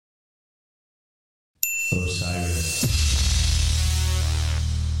Osiris.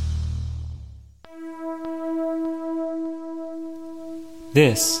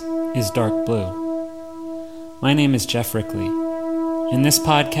 This is Dark Blue. My name is Jeff Rickley. In this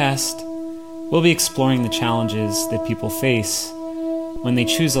podcast, we'll be exploring the challenges that people face when they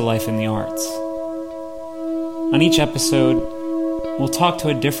choose a life in the arts. On each episode, we'll talk to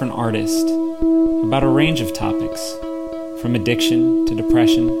a different artist about a range of topics, from addiction to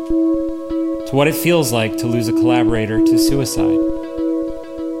depression, to what it feels like to lose a collaborator to suicide.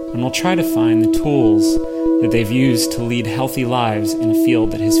 And we'll try to find the tools that they've used to lead healthy lives in a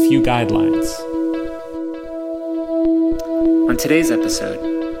field that has few guidelines. On today's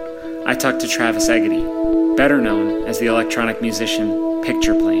episode, I talked to Travis Egedy, better known as the electronic musician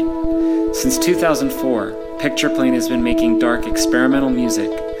Picture Plane. Since 2004, Picture Plane has been making dark experimental music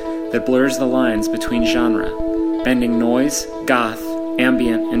that blurs the lines between genre, bending noise, goth,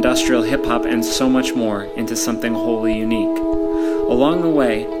 ambient, industrial hip-hop, and so much more into something wholly unique. Along the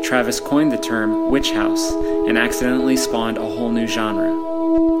way, Travis coined the term witch house and accidentally spawned a whole new genre.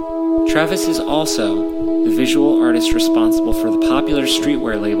 Travis is also the visual artist responsible for the popular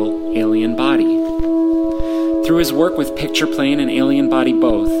streetwear label Alien Body. Through his work with Picture Plane and Alien Body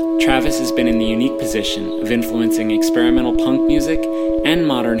both, Travis has been in the unique position of influencing experimental punk music and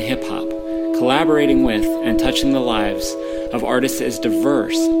modern hip-hop, collaborating with and touching the lives of artists as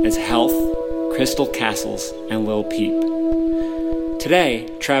diverse as Health, Crystal Castles, and Lil Peep. Today,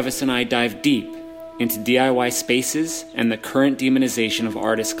 Travis and I dive deep into DIY spaces and the current demonization of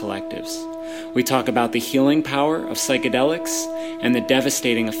artist collectives. We talk about the healing power of psychedelics and the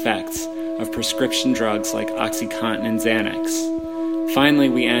devastating effects of prescription drugs like OxyContin and Xanax. Finally,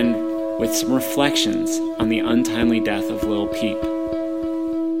 we end with some reflections on the untimely death of Lil Peep.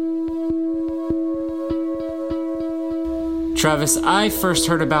 Travis, I first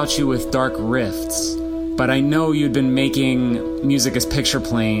heard about you with Dark Rifts, but I know you'd been making music as Picture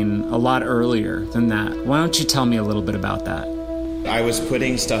Plane a lot earlier than that. Why don't you tell me a little bit about that? I was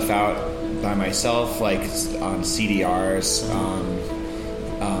putting stuff out by myself, like on CDRs.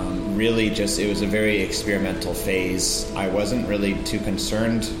 Really just, it was a very experimental phase. I wasn't really too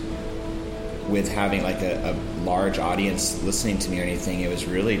concerned with having like a large audience listening to me or anything. It was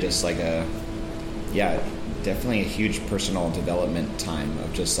really just like definitely a huge personal development time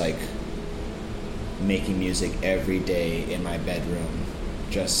of just like making music every day in my bedroom,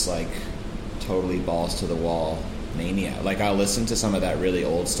 just like totally balls to the wall mania. Like I'll listen to some of that really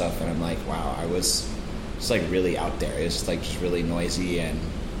old stuff and I'm like, wow, I was just like really out there. It was like just really noisy and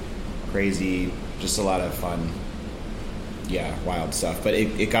crazy, just a lot of fun, wild stuff. But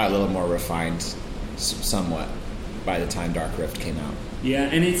it got a little more refined somewhat by the time Dark Rift came out. Yeah,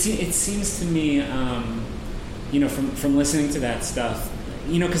 and it seems to me, from listening to that stuff,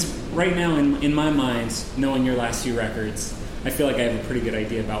 because right now in my mind, knowing your last few records, I feel like I have a pretty good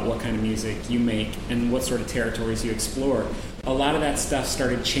idea about what kind of music you make and what sort of territories you explore. A lot of that stuff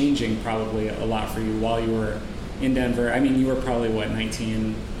started changing probably a lot for you while you were in Denver. I mean, you were probably,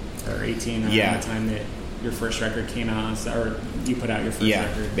 19 or 18 around the time that your first record came out, or you put out your first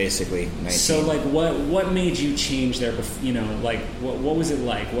record. Yeah, basically 19. So, like, what made you change there? What was it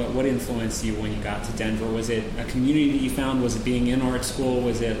like? What influenced you when you got to Denver? Was it a community that you found? Was it being in art school?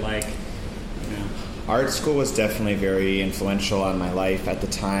 Was it like, Art school was definitely very influential on my life at the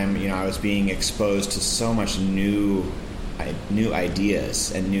time. I was being exposed to so much new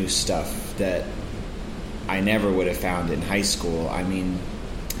ideas and new stuff that I never would have found in high school. I mean,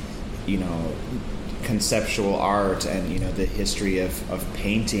 conceptual art and the history of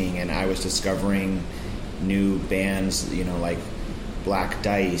painting, and I was discovering new bands like Black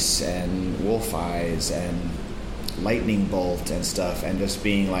Dice and Wolf Eyes and Lightning Bolt and stuff, and just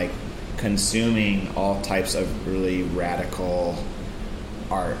being like consuming all types of really radical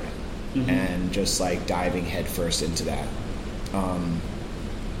art, and just like diving headfirst into that,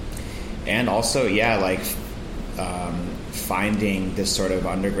 and also finding this sort of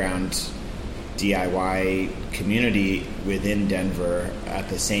underground DIY community within Denver at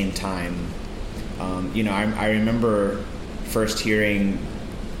the same time. I remember first hearing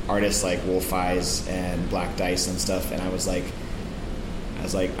artists like Wolf Eyes and Black Dice and stuff, and I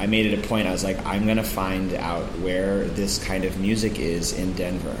made it a point. I was like, I'm gonna find out where this kind of music is in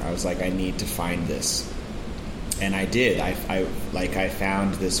Denver. I was like, I need to find this, and I did. I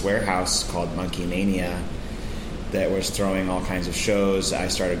found this warehouse called Monkey Mania that was throwing all kinds of shows. I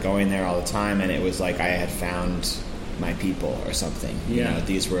started going there all the time, and it was like I had found my people or something.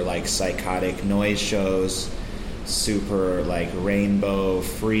 These were like psychotic noise shows, super like rainbow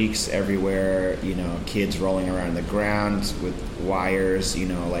freaks everywhere, kids rolling around the ground with wires,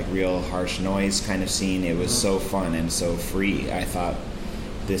 like real harsh noise kind of scene. It was so fun and so free. I thought,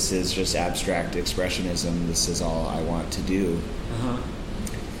 this is just abstract expressionism. This is all I want to do.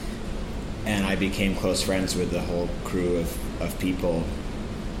 And I became close friends with the whole crew of people.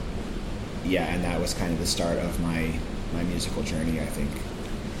 Yeah, and that was kind of the start of my musical journey, I think.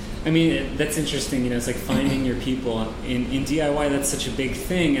 I mean, that's interesting, it's like finding your people. In DIY, that's such a big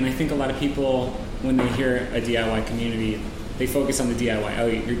thing, and I think a lot of people, when they hear a DIY community, they focus on the DIY. Oh,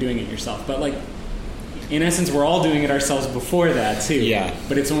 you're doing it yourself. But, like, in essence, we're all doing it ourselves before that, too. Yeah.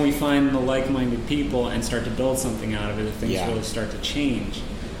 But it's when we find the like-minded people and start to build something out of it that things really start to change.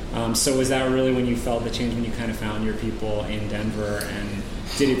 So was that really when you felt the change, when you kind of found your people in Denver, and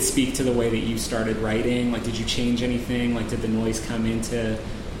did it speak to the way that you started writing? Like, did you change anything? Like, did the noise come into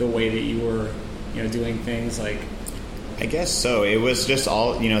the way that you were, doing things? Like, I guess so. It was just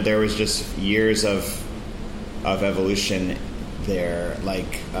all, there was just years of evolution there.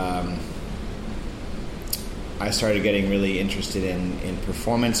 Like, I started getting really interested in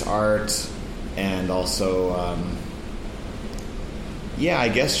performance art, and also, I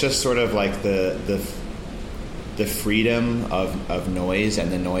guess just sort of like the freedom of noise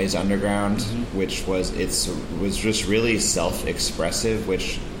and the noise underground, which was just really self-expressive,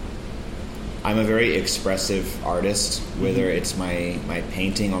 which I'm a very expressive artist, whether it's my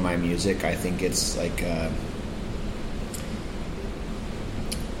painting or my music. I think it's like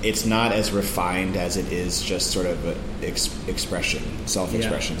it's not as refined as it is just sort of expression,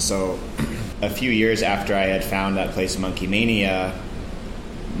 self-expression. So a few years after I had found that place, Monkey Mania,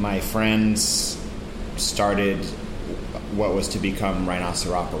 my friends started what was to become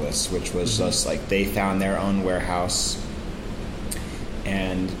Rhinoceropolis, which was just like they found their own warehouse,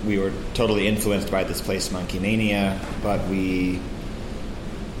 and we were totally influenced by this place, Monkey Mania, but we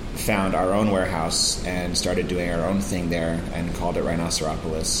found our own warehouse and started doing our own thing there and called it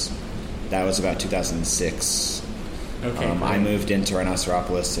Rhinoceropolis. That was about 2006. Okay. I moved into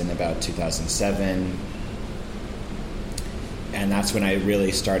Rhinoceropolis in about 2007. And that's when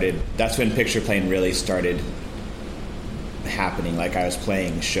that's when Picture Plane really started happening. Like, I was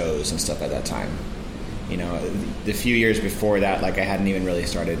playing shows and stuff at that time. The few years before that, like, I hadn't even really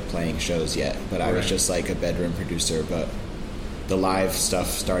started playing shows yet, but I was just like a bedroom producer. But the live stuff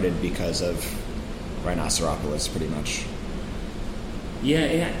started because of Rhinoceropolis, pretty much.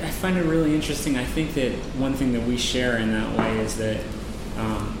 Yeah, I find it really interesting. I think that one thing that we share in that way is that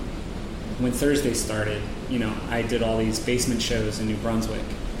when Thursday started, I did all these basement shows in New Brunswick,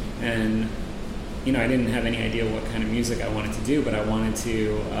 and I didn't have any idea what kind of music I wanted to do, but I wanted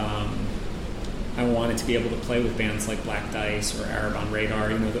to be able to play with bands like Black Dice or Arab on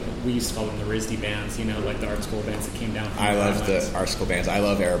Radar. We used to call them the RISD bands, like the art school bands that came down from I love the art school bands. I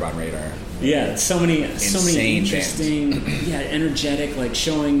love Arab on Radar. Yeah, so many interesting, bands. Energetic, like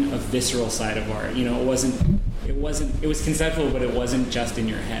showing a visceral side of art. It was conceptual, but it wasn't just in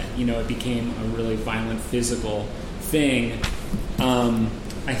your head. It became a really violent physical thing.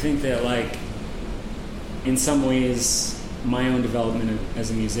 I think that, like, in some ways, my own development as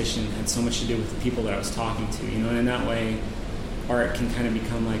a musician had so much to do with the people that I was talking to, and in that way, art can kind of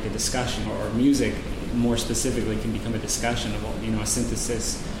become like a discussion, or music, more specifically, can become a discussion of, a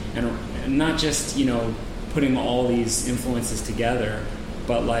synthesis, and not just, putting all these influences together,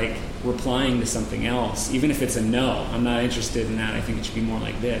 but like replying to something else, even if it's a no. I'm not interested in that. I think it should be more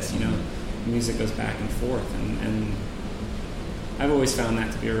like this. Music goes back and forth, and I've always found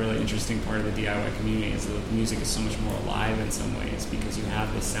that to be a really interesting part of the DIY community, is that the music is so much more alive in some ways because you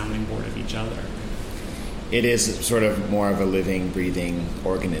have this sounding board of each other. It is sort of more of a living, breathing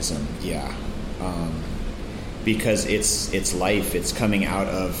organism, because it's life. It's coming out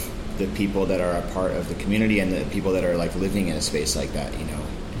of the people that are a part of the community and the people that are like living in a space like that.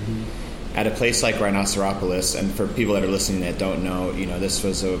 At a place like Rhinoceropolis, and for people that are listening that don't know, this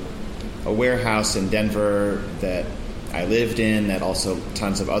was a warehouse in Denver that I lived in, that also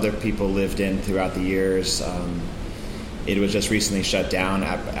tons of other people lived in throughout the years. It was just recently shut down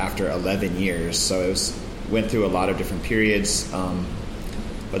after 11 years, so it went through a lot of different periods.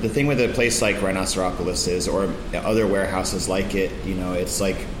 But the thing with a place like Rhinoceropolis is, or other warehouses like it, it's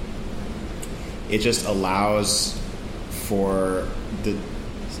like, it just allows for the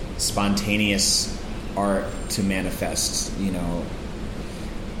spontaneous art to manifest,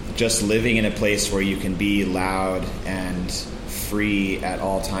 just living in a place where you can be loud and free at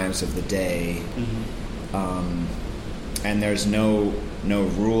all times of the day. And there's no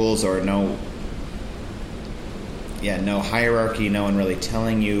rules or no hierarchy, no one really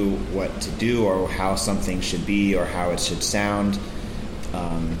telling you what to do or how something should be or how it should sound.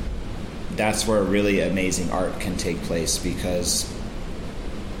 that's where really amazing art can take place, because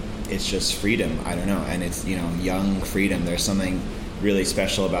it's just freedom. I don't know. And it's, young freedom. There's something really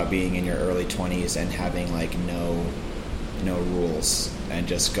special about being in your early 20s and having like no rules and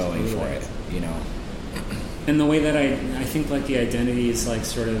just going for it, And the way that I think like the identities like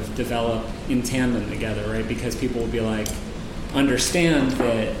sort of develop in tandem together, right? Because people will be like, understand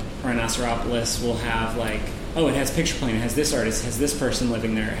that Rhinoceropolis will have like, oh, it has Picture Plane, it has this artist, it has this person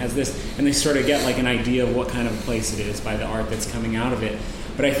living there, it has this, and they sort of get like an idea of what kind of place it is by the art that's coming out of it.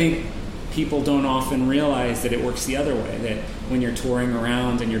 But I think people don't often realize that it works the other way, that when you're touring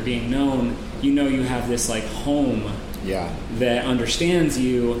around and you're being known, you have this like home that understands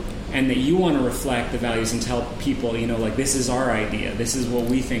you, and that you want to reflect the values and tell people, like, this is our idea, this is what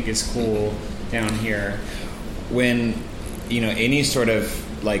we think is cool down here. When, any sort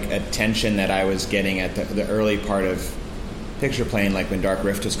of like attention that I was getting at the early part of Picture Plane, like when Dark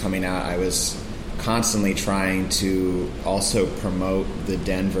Rift was coming out, I was constantly trying to also promote the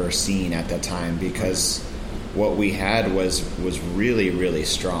Denver scene at that time, because what we had was really, really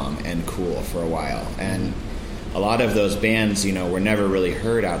strong and cool for a while. And a lot of those bands, were never really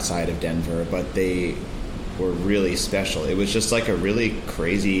heard outside of Denver, but they were really special. It was just like a really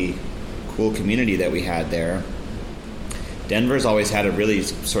crazy, cool community that we had there. Denver's always had a really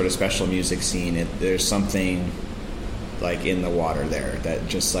sort of special music scene. There's something like in the water there that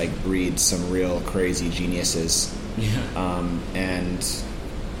just like breeds some real crazy geniuses.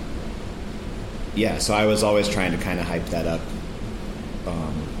 So I was always trying to kind of hype that up,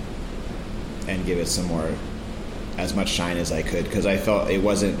 and give it some more, as much shine as I could, because I felt it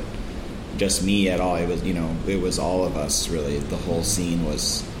wasn't just me at all. It was, it was all of us, really. The whole scene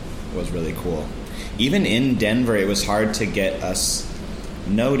was really cool. Even in Denver, it was hard to get us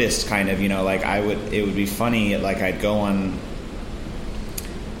noticed, kind of, like it would be funny, like I'd go on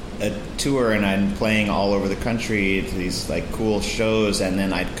a tour and I'm playing all over the country to these like cool shows, and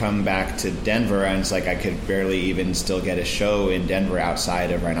then I'd come back to Denver and it's like I could barely even still get a show in Denver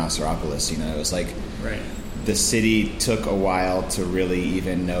outside of Rhinoceropolis. It was like the city took a while to really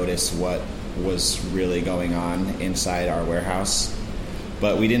even notice what was really going on inside our warehouse,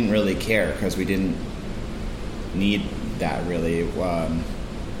 but we didn't really care because we didn't need that really.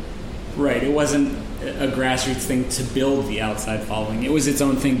 Right, it wasn't a grassroots thing to build the outside following. It was its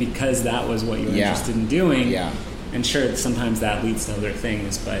own thing because that was what you were interested in doing. Yeah. And sure, sometimes that leads to other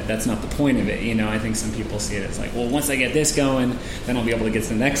things, but that's not the point of it. I think some people see it as like, well, once I get this going, then I'll be able to get to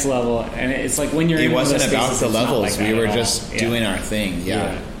the next level. And it's like when you're in one of those spaces, it wasn't about the levels. Like we were just doing our thing.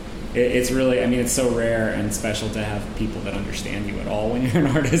 Yeah. It's really, it's so rare and special to have people that understand you at all when you're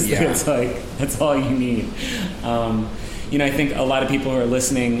an artist. Yeah. It's like, that's all you need. I think a lot of people who are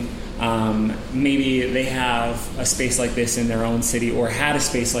listening, maybe they have a space like this in their own city or had a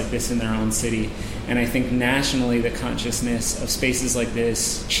space like this in their own city. And I think nationally the consciousness of spaces like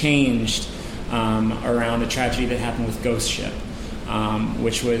this changed around a tragedy that happened with Ghost Ship,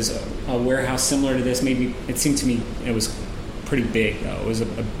 which was a warehouse similar to this. Maybe it seemed to me it was pretty big, though. It was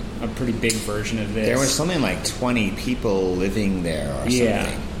a pretty big version of this. There was something like 20 people living there or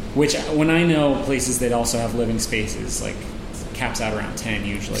something. Which, when I know places that also have living spaces, like caps out around 10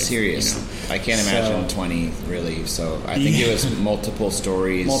 usually. Serious. I can't imagine 20 really. So I think it was multiple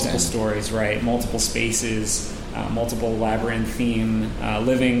stories. Stories, right. Multiple spaces, multiple labyrinth theme,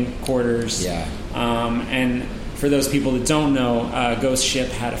 living quarters. Yeah. And for those people that don't know, Ghost Ship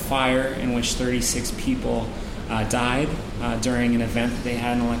had a fire in which 36 people died during an event that they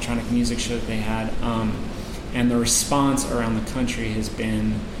had, an electronic music show that they had. And the response around the country has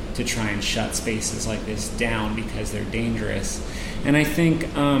been to try and shut spaces like this down because they're dangerous. And I think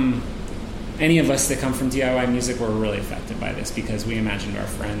any of us that come from DIY music were really affected by this because we imagined our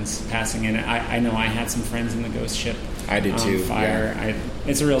friends passing in. I know I had some friends in the Ghost Ship I did too. Fire. Yeah.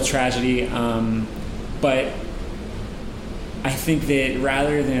 It's a real tragedy. But I think that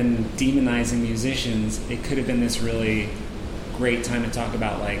rather than demonizing musicians, it could have been this really great time to talk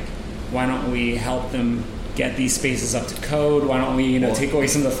about, like, why don't we help them get these spaces up to code? Why don't we, take away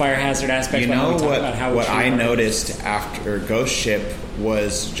some of the fire hazard aspects? What I noticed after Ghost Ship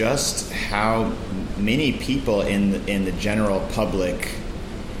was just how many people in the general public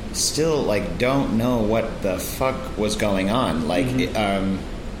still don't know what the fuck was going on.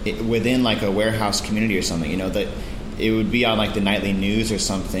 Within like a warehouse community or something, that it would be on like the nightly news or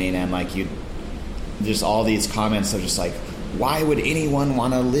something, and just all these comments of just like, why would anyone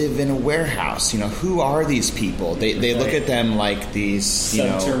want to live in a warehouse? Who are these people? They look at them like these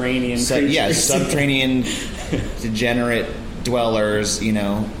subterranean creatures. Subterranean degenerate dwellers.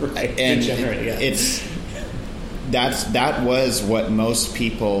 Right. And degenerate, yeah. it's that was what most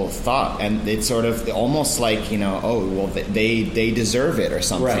people thought, and it's sort of almost like, oh well, they deserve it or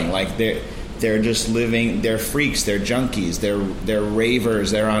something. Right. Like they're just living, they're freaks, they're junkies, they're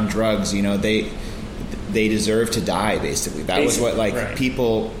ravers, they're on drugs. They deserve to die. Basically, that was what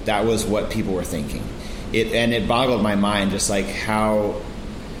people. That was what people were thinking. It boggled my mind, just like how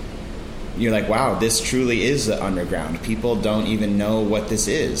you're like, wow, this truly is the underground. People don't even know what this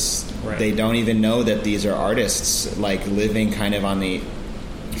is. Right. They don't even know that these are artists, like, living kind of on the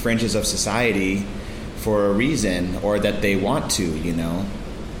fringes of society for a reason, or that they want to.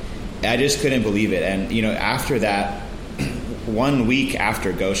 I just couldn't believe it. And after that, 1 week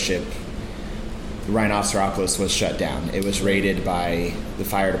after Ghost Ship, Rhinoceropolis was shut down. It was raided by the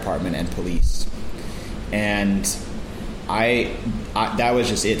fire department and police, and I that was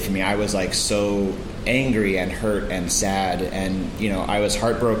just it for me. I was like so angry and hurt and sad, and I was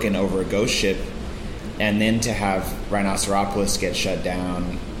heartbroken over Ghost Ship, and then to have Rhinoceropolis get shut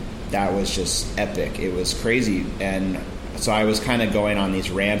down, that was just epic. It was crazy. And so I was kind of going on these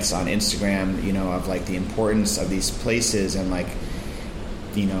rants on Instagram, of like the importance of these places, and like,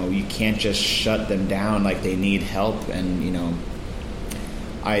 you can't just shut them down, like they need help. And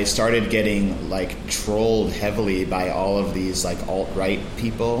I started getting like trolled heavily by all of these like alt-right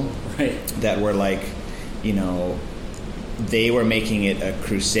people, right, that were like, they were making it a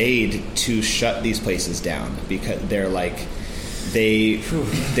crusade to shut these places down, because they're like, they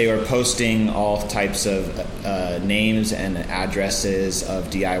were posting all types of names and addresses of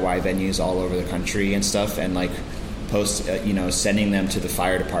DIY venues all over the country and stuff, and like sending them to the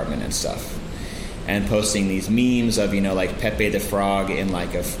fire department and stuff, and posting these memes of like Pepe the Frog in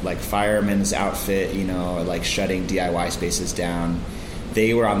like a fireman's outfit, like shutting DIY spaces down.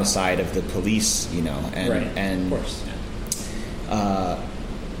 They were on the side of the police, and right. and of course, yeah.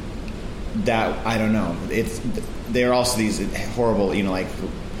 That, I don't know, there are also these horrible like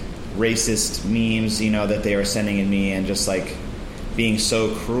racist memes that they were sending in me, and just like being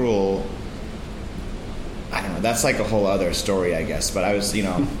so cruel. I don't know, that's like a whole other story, I guess. But I was,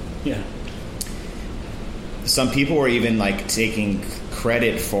 yeah. Some people were even like taking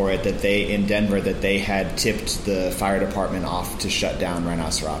credit for it, that they, in Denver, that they had tipped the fire department off to shut down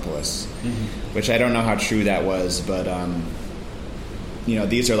Rhinoceropolis, which I don't know how true that was, but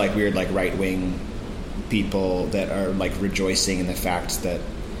these are like weird, like right-wing people that are like rejoicing in the fact that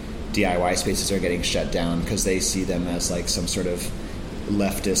DIY spaces are getting shut down, because they see them as like some sort of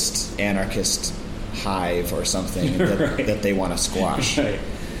leftist anarchist hive or something right. that they want to squash. Right.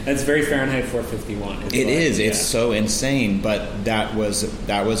 That's very Fahrenheit 451. It is. It's so insane, but that was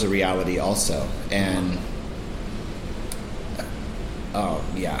a reality also. And oh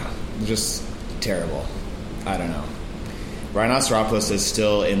yeah, just terrible. I don't know. Rhinoceropolis is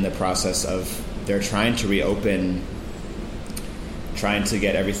still in the process of, they're trying to reopen, trying to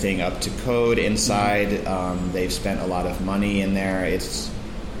get everything up to code inside. They've spent a lot of money in there. It's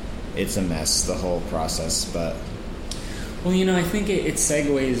a mess, the whole process. But well, I think it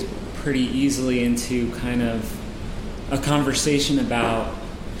segues pretty easily into kind of a conversation about,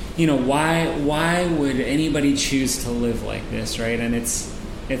 why would anybody choose to live like this, right? And it's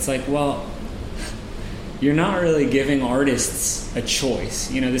like, well, you're not really giving artists a choice.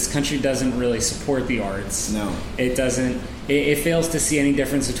 This country doesn't really support the arts. No. It doesn't. It fails to see any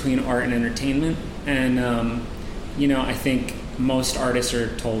difference between art and entertainment. And, I think most artists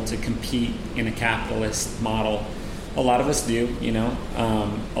are told to compete in a capitalist model. A lot of us do,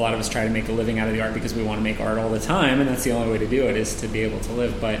 a lot of us try to make a living out of the art because we want to make art all the time, and that's the only way to do it, is to be able to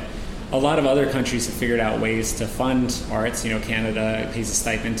live. But a lot of other countries have figured out ways to fund arts. Canada pays a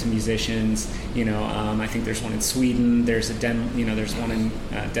stipend to musicians. I think there's one in Sweden. There's there's one in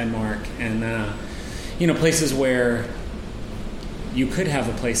Denmark, and places where you could have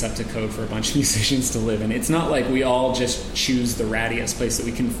a place up to code for a bunch of musicians to live in. It's not like we all just choose the rattiest place that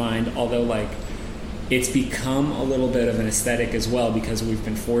we can find, although like it's become a little bit of an aesthetic as well, because we've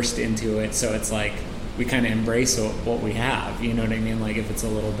been forced into it. So it's like we kind of embrace what we have, you know what I mean? Like if it's a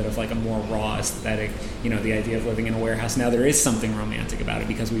little bit of like a more raw aesthetic, the idea of living in a warehouse. Now there is something romantic about it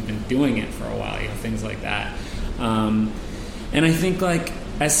because we've been doing it for a while, things like that. And I think like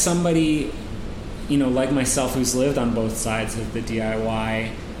as somebody, like myself, who's lived on both sides of the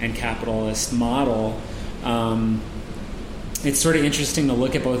DIY and capitalist model, it's sort of interesting to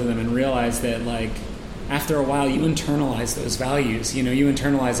look at both of them and realize that like after a while you internalize those values. You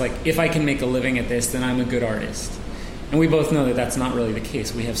internalize like, if I can make a living at this, then I'm a good artist. And we both know that that's not really the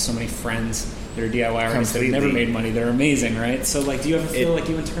case. We have so many friends that are DIY artists that have never made money. They're amazing, right? So like, do you ever feel like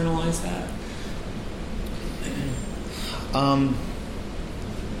you internalize that?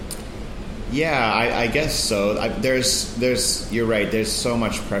 Yeah, I guess so. There's you're right. There's so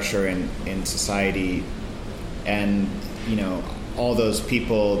much pressure in society, and all those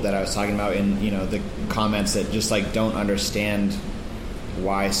people that I was talking about in the comments that just like don't understand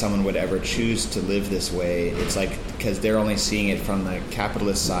why someone would ever choose to live this way. It's like because they're only seeing it from the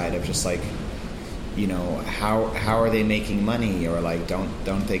capitalist side of just like how are they making money, or like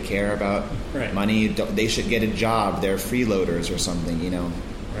don't they care about money? They should get a job. They're freeloaders or something.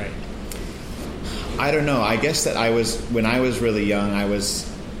 Right. I don't know. I guess that when I was really young,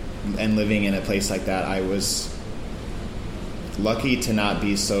 and living in a place like that, I was lucky to not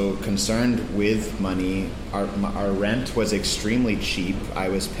be so concerned with money. Our rent was extremely cheap. I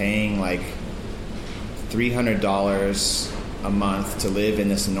was paying like $300 a month to live in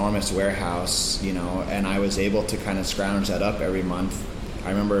this enormous warehouse, and I was able to kind of scrounge that up every month. I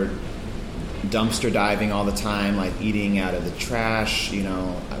remember dumpster diving all the time, like eating out of the trash.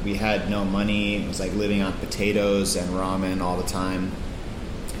 We had no money. It was like living on potatoes and ramen all the time.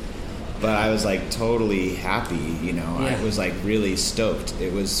 But I was like totally happy, I was like really stoked.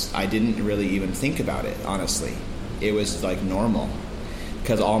 I didn't really even think about it, honestly. It was like normal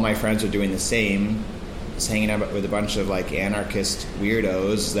because all my friends were doing the same. Just hanging out with a bunch of like anarchist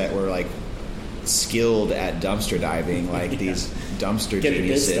weirdos that were like skilled at dumpster diving, like these dumpster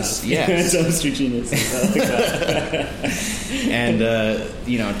geniuses. Yes. Dumpster geniuses. I like that.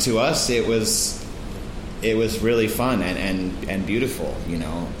 And to us it was really fun and beautiful,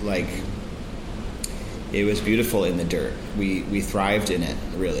 like it was beautiful in the dirt. We thrived in it,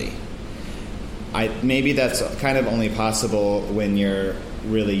 really. Maybe that's kind of only possible when you're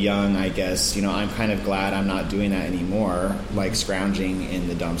really young, I guess. I'm kind of glad I'm not doing that anymore, like scrounging in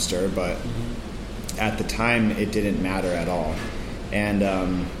the dumpster, but at the time it didn't matter at all. And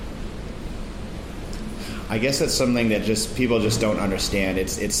I guess that's something that people just don't understand.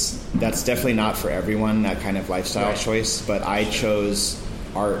 That's definitely not for everyone, that kind of lifestyle choice, but I chose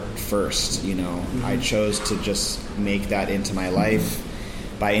art first, I chose to just make that into my life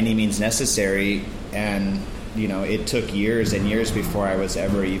by any means necessary, and it took years and years before I was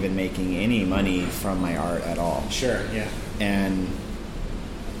ever even making any money from my art at all. Sure, yeah. And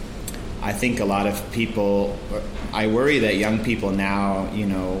I think a lot of people, I worry that young people now,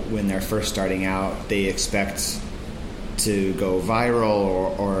 when they're first starting out, they expect to go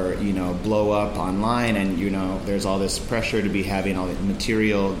viral or blow up online, and there's all this pressure to be having all the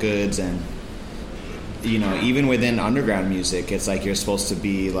material goods, and even within underground music, it's like you're supposed to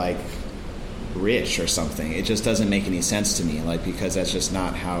be like rich or something. It just doesn't make any sense to me, like, because that's just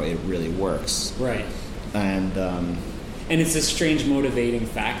not how it really works. Right. And it's a strange motivating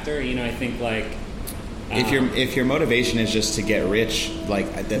factor. I think like if your motivation is just to get rich,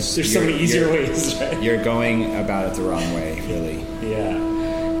 like that's there's so many easier ways. Right? You're going about it the wrong way, really. Yeah.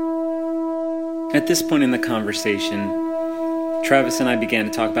 At this point in the conversation, Travis and I began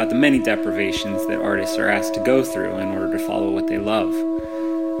to talk about the many deprivations that artists are asked to go through in order to follow what they love.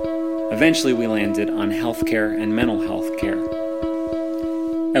 Eventually, we landed on healthcare and mental health care.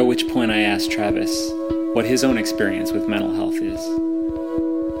 At which point I asked Travis what his own experience with mental health is.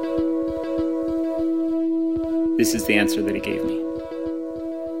 This is the answer that he gave me.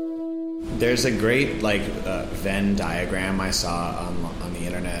 There's a great Venn diagram I saw on the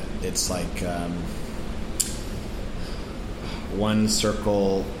internet. It's like one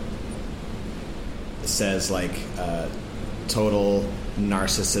circle says like total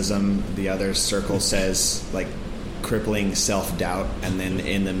narcissism, the other circle says like crippling self-doubt, and then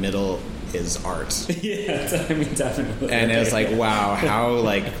in the middle is art. Yeah, definitely. And it's like, wow, how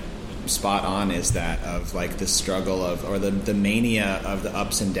like spot on is that, of like the struggle of, or the mania of the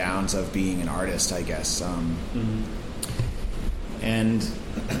ups and downs of being an artist, I guess. And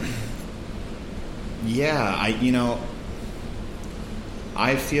yeah,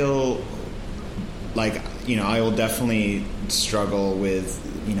 I feel like, I will definitely struggle with,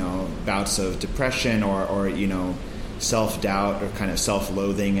 bouts of depression or self-doubt or kind of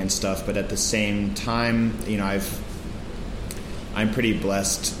self-loathing and stuff. But at the same time, I'm pretty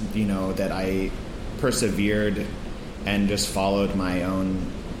blessed, that I persevered and just followed my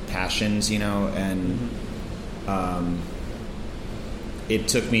own passions, and it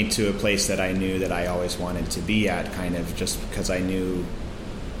took me to a place that I knew that I always wanted to be at, kind of just because I knew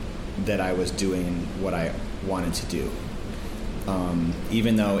that I was doing what I wanted to do.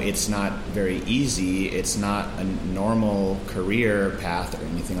 Even though it's not very easy, it's not a normal career path or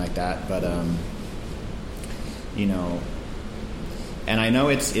anything like that, but and I know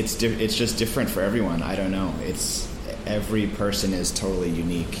it's just different for everyone. I don't know. Every person is totally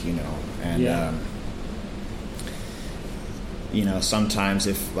unique, and you know, sometimes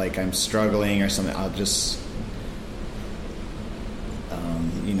if like I'm struggling or something, I'll just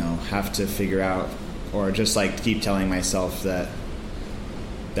you know, have to figure out, or just like keep telling myself that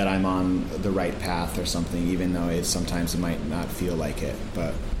I'm on the right path or something, even though sometimes it might not feel like it.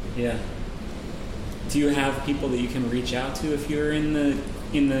 But yeah. Do you have people that you can reach out to if you're in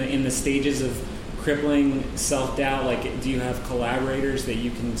the stages of crippling self-doubt? Like, do you have collaborators that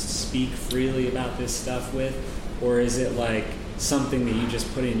you can speak freely about this stuff with, or is it like something that you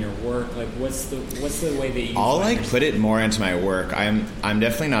just put in your work? Like, what's the way that you? I'll like put it more into my work. I'm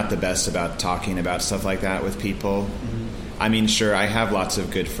definitely not the best about talking about stuff like that with people. Mm-hmm. I mean, sure, I have lots of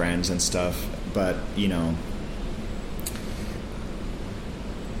good friends and stuff, but you know,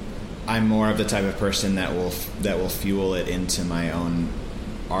 I'm more of the type of person that will fuel it into my own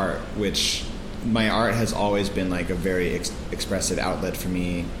art, which my art has always been like a very expressive outlet for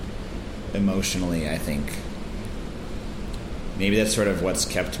me emotionally, I think. Maybe that's sort of what's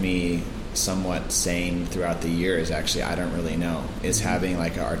kept me somewhat sane throughout the years, actually. I don't really know, is having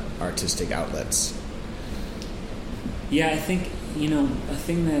like artistic outlets. Yeah, I think, you know, a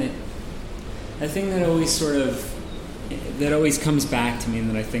thing that always comes back to me and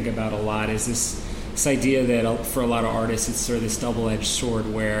that I think about a lot is this idea that for a lot of artists it's sort of this double-edged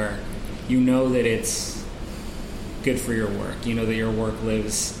sword where you know that it's good for your work. You know that your work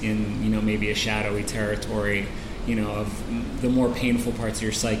lives in, you know, maybe a shadowy territory, you know, of the more painful parts of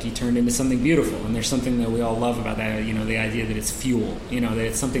your psyche turned into something beautiful. And there's something that we all love about that, you know, the idea that it's fuel, you know, that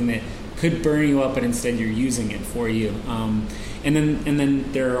it's something that could burn you up, but instead you're using it for you. And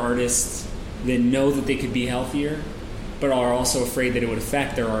then there are artists that know that they could be healthier, but are also afraid that it would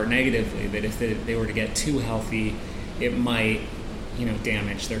affect their art negatively, that if they were to get too healthy, it might, you know,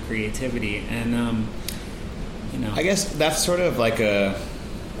 damage their creativity. And, you know, I guess that's sort of like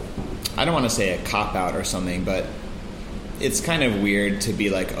I don't want to say a cop-out or something, but it's kind of weird to be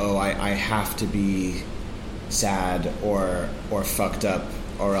like, oh, I have to be sad or fucked up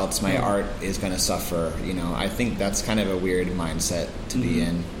or else my art is going to suffer, you know. I think that's kind of a weird mindset to be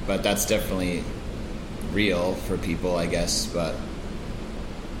in, but that's definitely real for people, I guess. But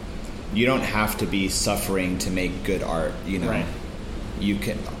you don't have to be suffering to make good art, you know. Right.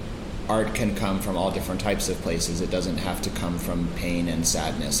 Art can come from all different types of places. It doesn't have to come from pain and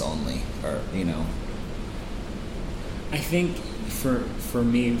sadness only, or, you know. I think for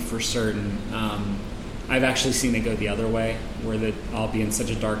me, for certain, I've actually seen it go the other way, where I'll be in such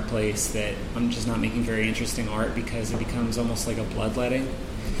a dark place that I'm just not making very interesting art because it becomes almost like a bloodletting.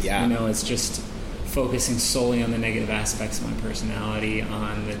 Yeah. You know, it's just focusing solely on the negative aspects of my personality,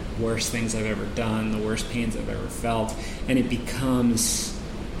 on the worst things I've ever done, the worst pains I've ever felt, and it becomes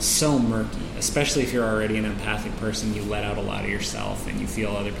so murky, especially if you're already an empathic person. You let out a lot of yourself and you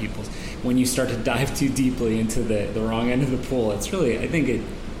feel other people's. When you start to dive too deeply into the wrong end of the pool, it's really, I think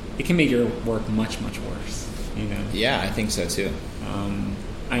it can make your work much, much worse, you know? Yeah, I think so too.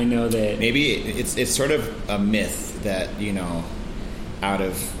 I know that maybe it's sort of a myth that, you know, out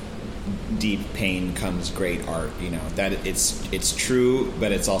of deep pain comes great art, you know, that it's true,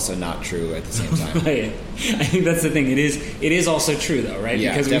 but it's also not true at the same time. Right. I think that's the thing. It is also true though, right?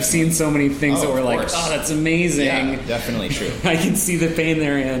 Yeah, because definitely. We've seen so many things that we're like, course. oh, that's amazing. Yeah, definitely true. I can see the pain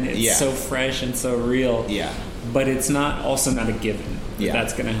therein. It's so fresh and so real. Yeah. But it's also not a given that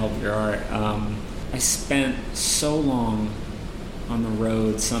that's going to help your art. I spent so long on the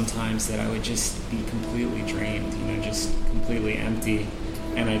road sometimes that I would just be completely drained, you know, just completely empty.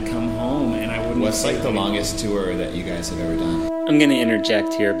 And I'd come home and I wouldn't... What's like the longest tour that you guys have ever done? I'm going to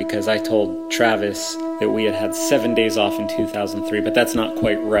interject here because I told Travis that we had 7 days off in 2003, but that's not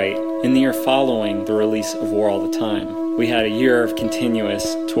quite right. In the year following the release of War All the Time, we had a year of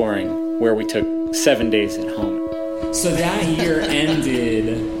continuous touring where we took 7 days at home. So that year ended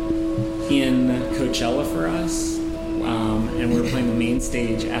in Coachella for us, and we were playing the main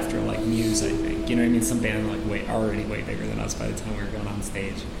stage after like Muse, I think. You know what I mean? Some band like already way bigger than us by the time we were going on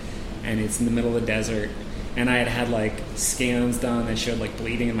stage. And it's in the middle of the desert. And I had like scans done that showed like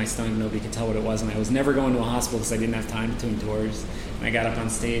bleeding in my stomach. Nobody could tell what it was. And I was never going to a hospital because I didn't have time between tours. And I got up on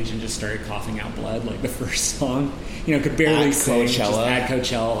stage and just started coughing out blood like the first song. You know, could barely sing. Just at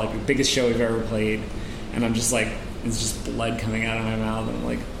Coachella, like the biggest show we've ever played. And I'm just like, it's just blood coming out of my mouth. And I'm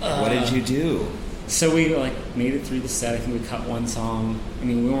like, ugh. What did you do? So we like made it through the set. I think we cut one song. I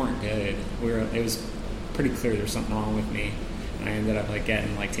mean, we weren't good. It was pretty clear there was something wrong with me. And I ended up like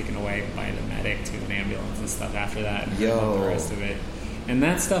getting like taken away by the medic to an ambulance and stuff after that. And the rest of it. And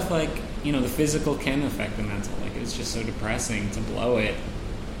that stuff, like, you know, the physical can affect the mental. Like, it's just so depressing to blow it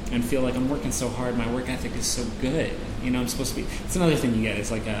and feel like I'm working so hard. My work ethic is so good. You know, I'm supposed to be. It's another thing you get.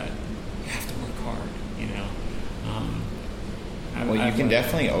 It's like you have to work hard. You know. Well, you can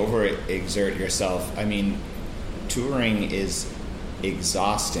definitely overexert yourself. I mean, touring is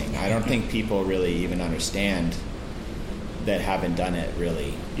exhausting. I don't think people really even understand that haven't done it,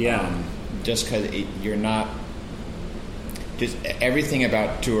 really. Yeah. Just because you're not... Just everything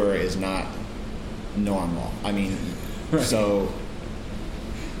about tour is not normal. I mean, right. So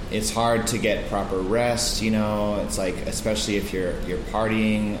it's hard to get proper rest, It's like, especially if you're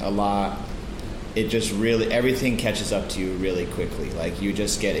partying a lot, it just really, everything catches up to you really quickly. Like, you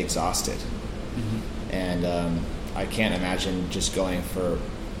just get exhausted. Mm-hmm. And I can't imagine just going for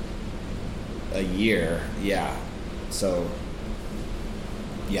a year. Yeah. So,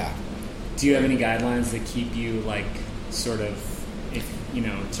 yeah. Do you have any guidelines that keep you, like, sort of,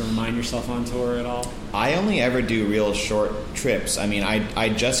 to remind yourself on tour at all? I only ever do real short trips. I mean, I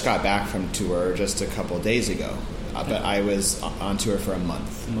just got back from tour just a couple of days ago, but I was on tour for a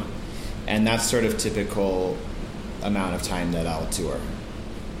month. And that's sort of typical amount of time that I'll tour.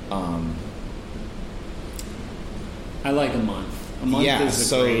 I like a month. A month is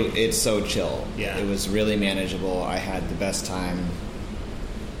great... it's so chill. Yeah. It was really manageable. I had the best time.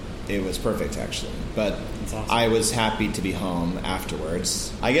 It was perfect, actually. But awesome. I was happy to be home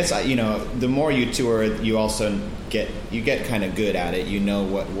afterwards. I guess, the more you tour, you also get kind of good at it. You know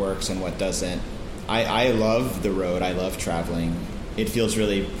what works and what doesn't. I love the road. I love traveling. It feels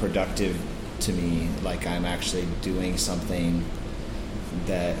really productive to me, like I'm actually doing something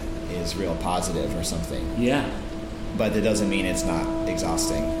that is real positive or something. Yeah. But that doesn't mean it's not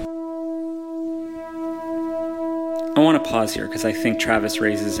exhausting. I want to pause here because I think Travis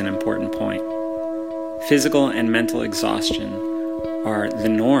raises an important point. Physical and mental exhaustion are the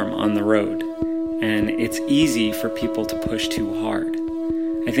norm on the road, and it's easy for people to push too hard.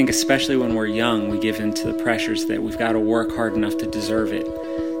 I think especially when we're young, we give in to the pressures that we've got to work hard enough to deserve it,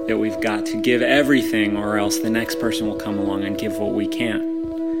 that we've got to give everything or else the next person will come along and give what we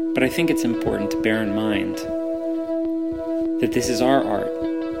can't. But I think it's important to bear in mind that this is our art,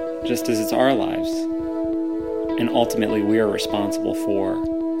 just as it's our lives. And ultimately, we are responsible for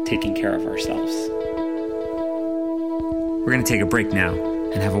taking care of ourselves. We're going to take a break now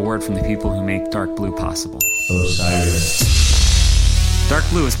and have a word from the people who make Dark Blue possible. Osiris. Dark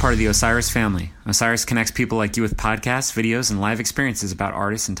Blue is part of the Osiris family. Osiris connects people like you with podcasts, videos, and live experiences about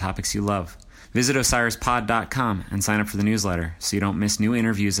artists and topics you love. Visit osirispod.com and sign up for the newsletter so you don't miss new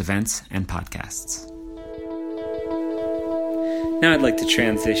interviews, events, and podcasts. Now I'd like to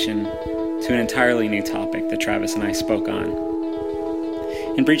transition to an entirely new topic that Travis and I spoke on.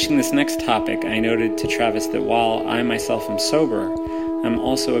 In breaching this next topic, I noted to Travis that while I myself am sober, I'm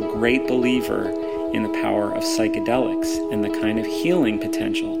also a great believer in the power of psychedelics and the kind of healing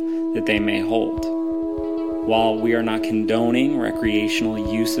potential that they may hold. While we are not condoning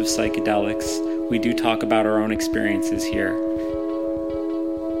recreational use of psychedelics, we do talk about our own experiences here.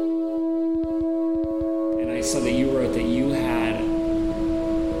 And I saw that you wrote that you had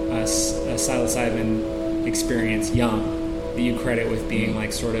a psilocybin experience young, that you credit with being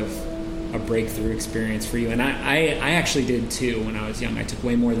like sort of a breakthrough experience for you. And I actually did too when I was young. I took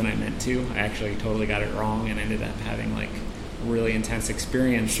way more than I meant to. I actually totally got it wrong and ended up having like a really intense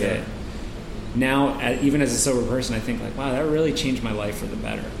experience. Sure. That now, even as a sober person, I think like, wow, that really changed my life for the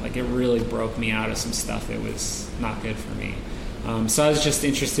better. Like it really broke me out of some stuff that was not good for me. So I was just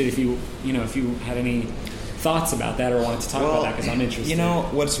interested if you had any thoughts about that or wanted to talk about that, because I'm interested.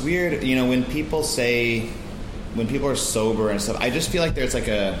 What's weird, when people are sober and stuff, I just feel like there's like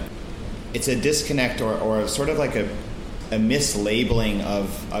it's a disconnect or sort of like a mislabeling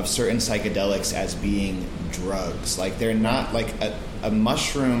of certain psychedelics as being drugs. Like they're not like a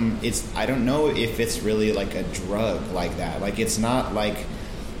mushroom. I don't know if it's really like a drug like that. Like it's not like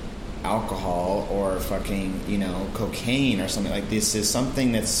alcohol or fucking, cocaine or something. Like this is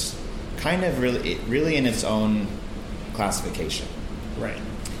something that's kind of really in its own classification. Right.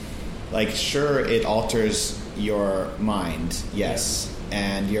 Like, sure, it alters your mind, yes,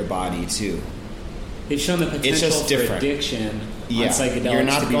 and your body too. It's shown the potential for addiction on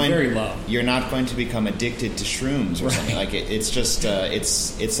psychedelics to be very low. You're not going to become addicted to shrooms or something. Like it's just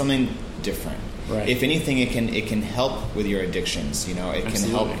it's something different. Right. If anything, it can help with your addictions. It can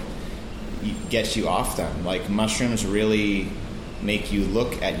help get you off them. Like mushrooms really make you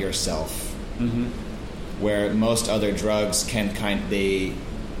look at yourself, where most other drugs can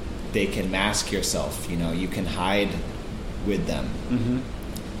they can mask yourself. You can hide with them.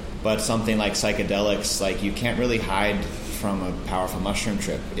 But something like psychedelics, like you can't really hide from a powerful mushroom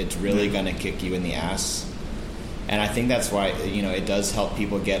trip. It's really going to kick you in the ass. And I think that's why, it does help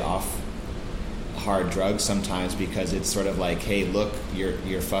people get off hard drugs sometimes, because it's sort of like, hey, look,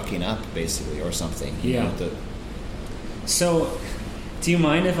 you're fucking up basically, or something. Yeah. So, do you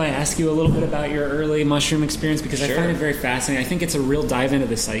mind if I ask you a little bit about your early mushroom experience? Because Sure. I find it very fascinating. I think it's a real dive into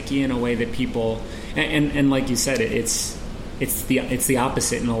the psyche in a way that people, and like you said, it's the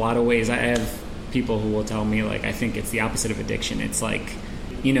opposite in a lot of ways. I have people who will tell me, like, I think it's the opposite of addiction. It's like,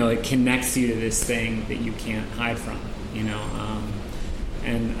 it connects you to this thing that you can't hide from,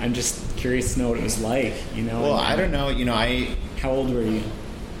 and I'm just curious to know what it was like, Well, I don't know, How old were you?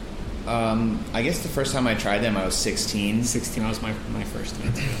 I guess the first time I tried them, I was 16. 16, that was my first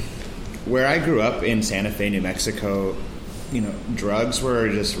time. Where I grew up in Santa Fe, New Mexico, drugs were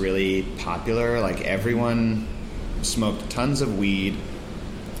just really popular. Like, everyone smoked tons of weed.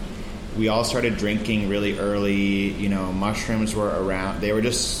 We all started drinking really early. Mushrooms were around. They were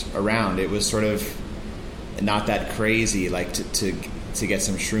just around. It was sort of not that crazy, like to get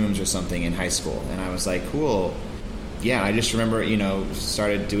some shrooms or something in high school. And I was like, cool. Yeah, I just remember,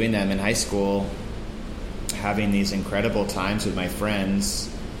 started doing them in high school, having these incredible times with my friends.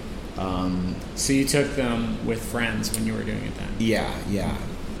 So you took them with friends when you were doing it then? Yeah.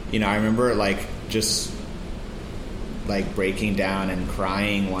 I remember, just breaking down and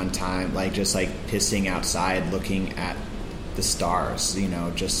crying one time, just pissing outside looking at the stars,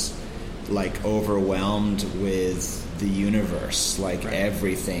 just overwhelmed with the universe, right.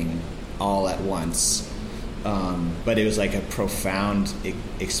 Everything all at once. But it was a profound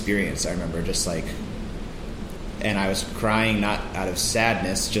experience. I remember and I was crying not out of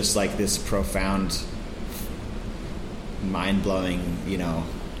sadness, just this profound, mind-blowing,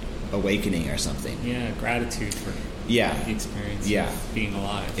 awakening or something. Yeah, gratitude for the experience of being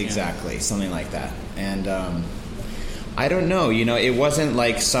alive. Exactly, something like that. And I don't know, it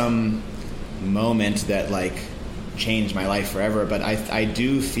wasn't some moment that changed my life forever, but I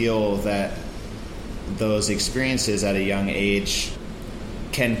do feel that those experiences at a young age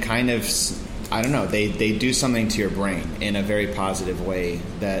can kind of, I don't know, they do something to your brain in a very positive way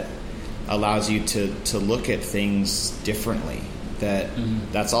that allows you to look at things differently.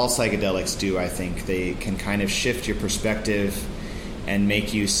 That's all psychedelics do, I think. They can kind of shift your perspective and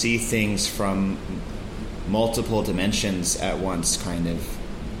make you see things from multiple dimensions at once, kind of.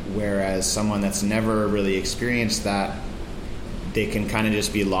 Whereas someone that's never really experienced that, they can kind of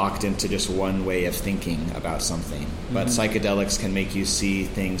just be locked into just one way of thinking about something. But psychedelics can make you see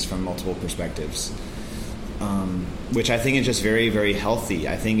things from multiple perspectives, which I think is just very, very healthy.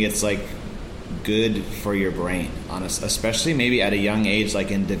 I think it's good for your brain, honest, especially maybe at a young age,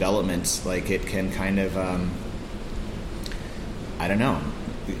 in development. It can kind of, I don't know,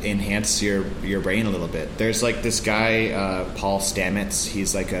 enhance your brain a little bit. There's this guy, Paul Stamets.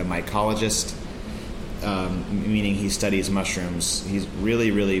 He's a mycologist. Meaning he studies mushrooms. He's really,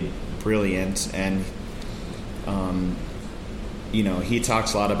 really brilliant, and he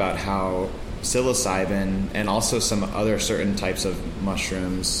talks a lot about how psilocybin and also some other certain types of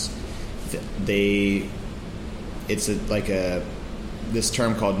mushrooms, it's this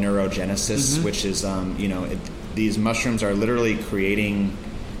term called neurogenesis, which is these mushrooms are literally creating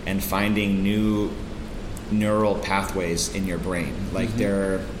and finding new neural pathways in your brain,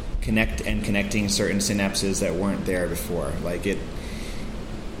 they're connecting certain synapses that weren't there before,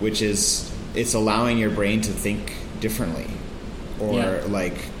 it's allowing your brain to think differently, or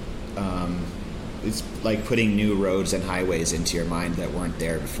it's putting new roads and highways into your mind that weren't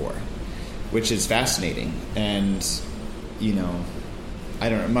there before, which is fascinating. And I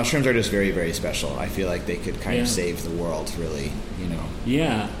don't know, mushrooms are just very, very special. I feel like they could kind of save the world, really.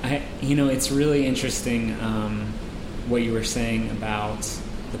 Yeah, it's really interesting what you were saying about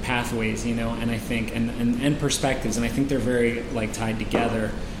the pathways, and I think and perspectives, and I think they're very tied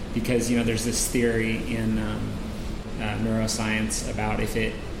together, because there's this theory in neuroscience about if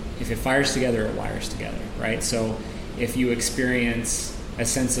it fires together, it wires together, right? So if you experience a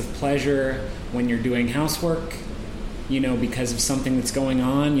sense of pleasure when you're doing housework, because of something that's going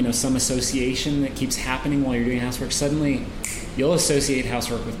on, some association that keeps happening while you're doing housework, suddenly you'll associate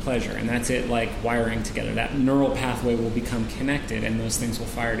housework with pleasure, and that's it, wiring together. That neural pathway will become connected, and those things will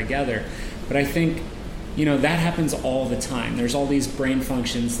fire together. But I think, that happens all the time. There's all these brain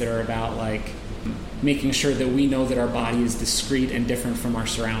functions that are about, making sure that we know that our body is discrete and different from our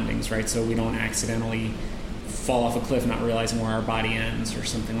surroundings, right? So we don't accidentally fall off a cliff not realizing where our body ends or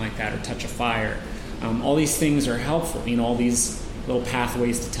something like that, or touch a fire. All these things are helpful, all these little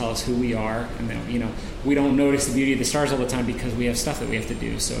pathways to tell us who we are, and that we don't notice the beauty of the stars all the time because we have stuff that we have to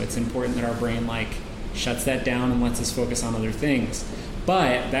do. So it's important that our brain shuts that down and lets us focus on other things.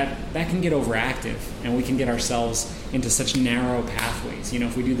 But that can get overactive, and we can get ourselves into such narrow pathways.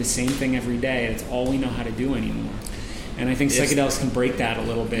 If we do the same thing every day, it's all we know how to do anymore. And I think psychedelics can break that a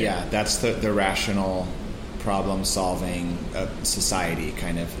little bit. Yeah, that's the rational problem solving society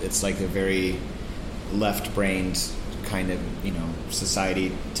kind of. It's like a very left-brained kind of, you know,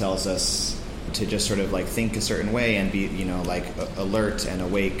 society tells us to just sort of like think a certain way and be, you know, like alert and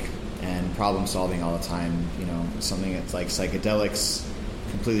awake and problem solving all the time. You know, something that's like psychedelics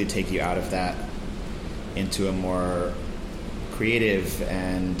completely take you out of that into a more creative,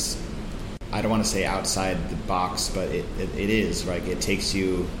 and I don't want to say outside the box, but it is, right? It takes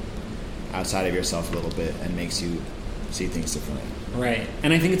you outside of yourself a little bit and makes you see things differently. Right.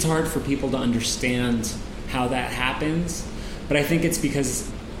 And I think it's hard for people to understand how that happens, but I think it's because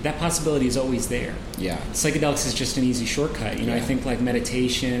that possibility is always there. Yeah. Psychedelics is just an easy shortcut. You know, I think like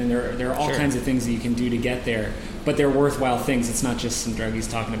meditation, there are all kinds of things that you can do to get there, but they're worthwhile things. It's not just some druggies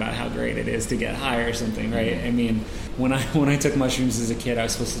talking about how great it is to get high or something, right? I mean, when I took mushrooms as a kid, I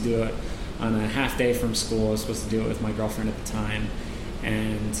was supposed to do it on a half day from school. I was supposed to do it with my girlfriend at the time,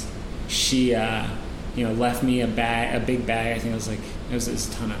 and she, left me a big bag. I think it was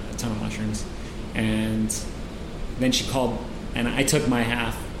a ton of mushrooms, and then she called, and I took my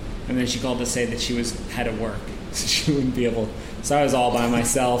half, and then she called to say that she had to work, so she wouldn't be able. So I was all by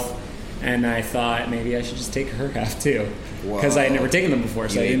myself, and I thought maybe I should just take her half too, because I had never taken them before,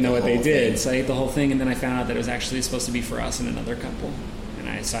 so I didn't know what they did. So I ate the whole thing, and then I found out that it was actually supposed to be for us and another couple.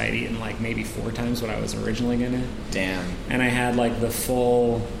 So I had eaten like maybe 4 times what I was originally gonna. Damn. And I had like the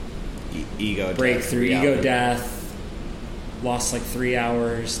full ego breakthrough, ego death. Lost like 3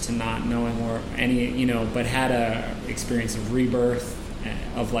 hours to not knowing or any, you know, but had a experience of rebirth,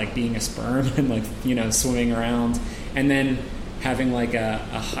 of like being a sperm and like, you know, swimming around, and then having like a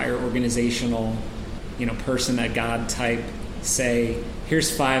higher organizational, you know, person, a God type, say, here's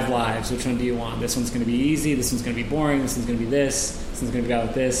 5 lives. Which one do you want? This one's going to be easy. This one's going to be boring. This one's going to be this. This one's going to be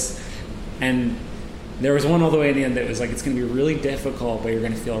about this. And there was one all the way in the end that was like, it's going to be really difficult, but you're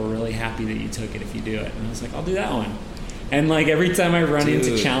going to feel really happy that you took it if you do it. And I was like, I'll do that one. And like every time I run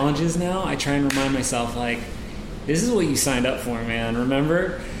into challenges now, I try and remind myself, like, this is what you signed up for, man.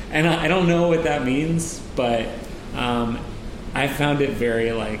 Remember? And I don't know what that means, but I found it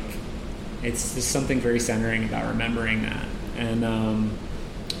very like, it's just something very centering about remembering that. And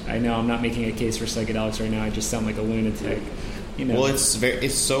I know I'm not making a case for psychedelics right now. I just sound like a lunatic. You know. Well,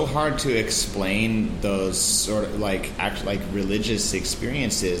 it's so hard to explain those sort of like religious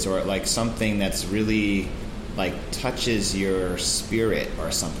experiences, or like something that's really like touches your spirit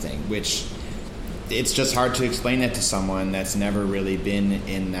or something, which it's just hard to explain that to someone that's never really been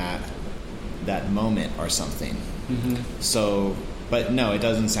in that moment or something. Mm-hmm. So, but no, it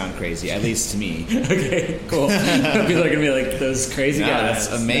doesn't sound crazy, at least to me. Okay, cool. People are gonna be like, those crazy guys.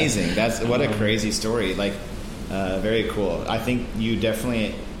 That's amazing. Yeah. That's what a crazy story. Like, very cool. I think you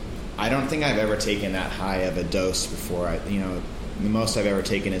definitely. I don't think I've ever taken that high of a dose before. The most I've ever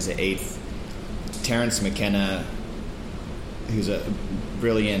taken is an 1/8. Terence McKenna, who's a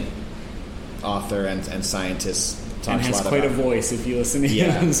brilliant author and scientist, talks and has a lot quite about, a voice if you listen to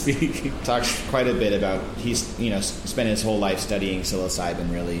him speak. Talks quite a bit about, he's spent his whole life studying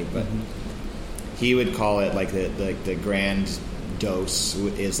psilocybin, really, but he would call it like the grand dose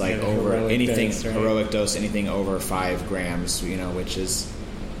is like over anything dose, right? Heroic dose, anything over 5 grams, which is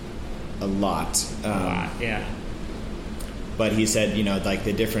a lot. Yeah. But he said, like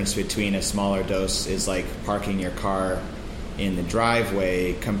the difference between a smaller dose is like parking your car in the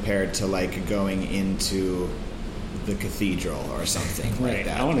driveway compared to like going into the cathedral or something like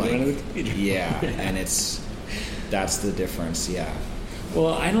that. I want to go into the cathedral. Yeah, and that's the difference. Yeah.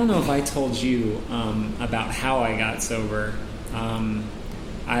 Well, I don't know if I told you about how I got sober.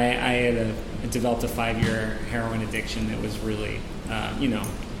 I had developed a 5-year heroin addiction that was really,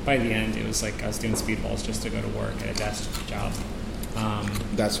 by the end, it was like I was doing speedballs just to go to work at a desk job.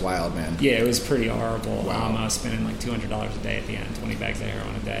 That's wild, man. Yeah, it was pretty horrible. Wow. I was spending like $200 a day at the end, 20 bags of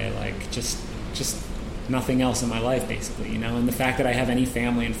heroin a day, like just nothing else in my life, basically, And the fact that I have any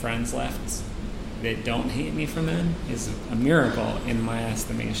family and friends left that don't hate me from then is a miracle in my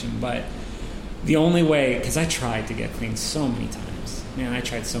estimation. But the only way, because I tried to get clean so many times. Man, I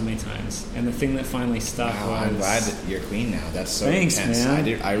tried so many times, and the thing that finally stuck was... I'm glad that you're clean now. That's so thanks, intense.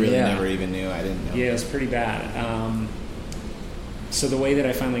 Man. I really never even knew. I didn't know. Yeah, it was pretty bad. So the way that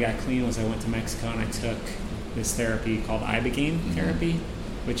I finally got clean was I went to Mexico and I took this therapy called Ibogaine therapy,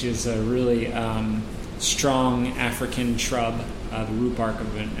 which is a really strong African shrub, the root bark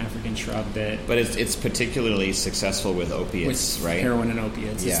of an African shrub that... But it's particularly successful with opiates, with right? Heroin and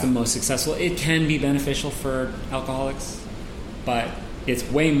opiates. Yeah. It's the most successful. It can be beneficial for alcoholics, but it's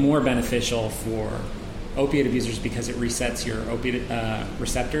way more beneficial for opiate abusers because it resets your opiate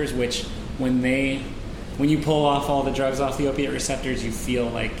receptors, which when when you pull off all the drugs off the opiate receptors, you feel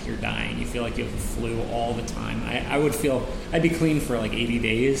like you're dying. You feel like you have the flu all the time. I'd be clean for like 80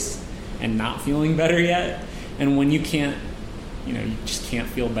 days and not feeling better yet. And when you can't, you just can't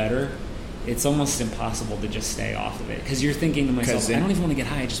feel better, it's almost impossible to just stay off of it. Because you're thinking to myself, I don't even want to get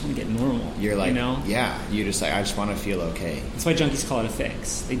high, I just want to get normal. You're like, yeah, you're just like, I just want to feel okay. That's why junkies call it a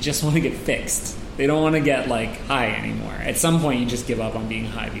fix. They just want to get fixed. They don't want to get like high anymore. At some point you just give up on being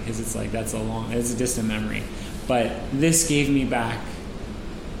high because it's like, it's a distant memory. But this gave me back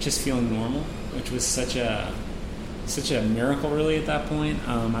just feeling normal, which was such a miracle really at that point.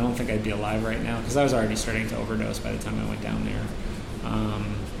 I don't think I'd be alive right now because I was already starting to overdose by the time I went down there.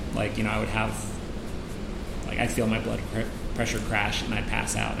 I would have, I'd feel my blood pressure crash and I'd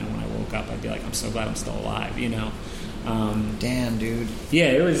pass out, and when I woke up I'd be like, I'm so glad I'm still alive, Damn, dude. Yeah,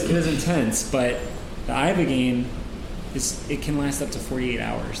 it was intense, but the Ibogaine it can last up to 48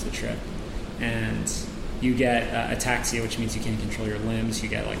 hours, the trip, and you get ataxia, which means you can't control your limbs. You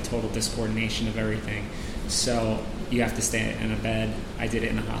get like total discoordination of everything, so you have to stay in a bed. I did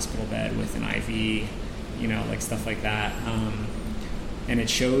it in a hospital bed with an IV, stuff like that. And it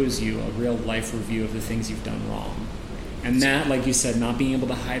shows you a real life review of the things you've done wrong. And that, like you said, not being able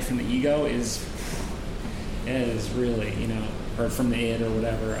to hide from the ego is really, or from the id or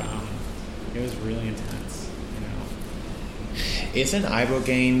whatever. It was really intense, Isn't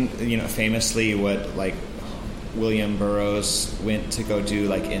Ibogaine, famously what like William Burroughs went to go do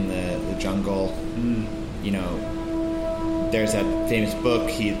like in the jungle? There's that famous book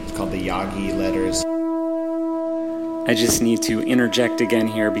called the Yagi Letters. I just need to interject again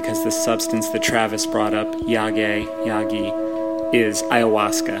here because the substance that Travis brought up, Yagi, is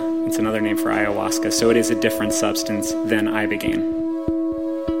ayahuasca. It's another name for ayahuasca, so it is a different substance than Ibogaine.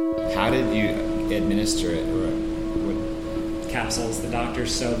 How did you administer it? Capsules, the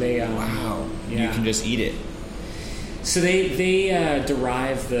doctors, so they... wow. Yeah. You can just eat it. So they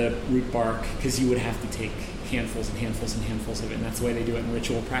derive the root bark because you would have to take handfuls and handfuls and handfuls of it, and that's the way they do it in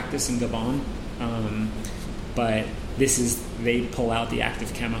ritual practice in Gabon. But they pull out the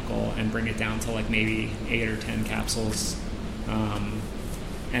active chemical and bring it down to like maybe 8 or 10 capsules.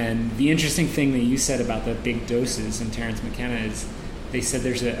 And the interesting thing that you said about the big doses in Terence McKenna is they said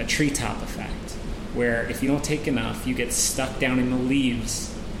there's a treetop effect where if you don't take enough, you get stuck down in the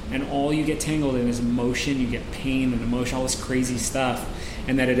leaves and all you get tangled in is emotion, you get pain and emotion, all this crazy stuff.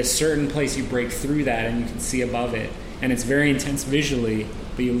 And that at a certain place you break through that and you can see above it. And it's very intense visually,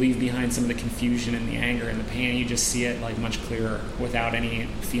 but you leave behind some of the confusion and the anger and the pain, and you just see it like much clearer without any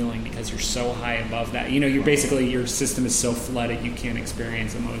feeling because you're so high above that. You're basically, your system is so flooded you can't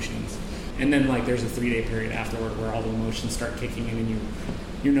experience emotions. And then like there's a 3-day period afterward where all the emotions start kicking in and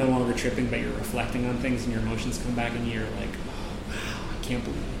you're no longer tripping, but you're reflecting on things and your emotions come back and you're like, oh wow, I can't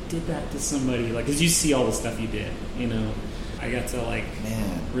believe I did that to somebody. Like, because you see all the stuff you did, I got to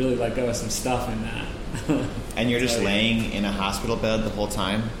really let go of some stuff in that. And you're just laying in a hospital bed the whole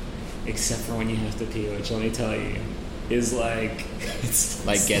time? Except for when you have to pee, which let me tell you is like it's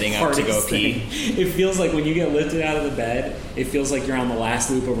like getting up to go pee. It feels like when you get lifted out of the bed, it feels like you're on the last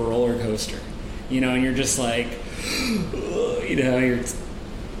loop of a roller coaster, and you're just like, you're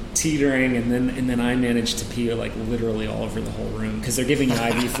teetering, and then I managed to pee like literally all over the whole room because they're giving you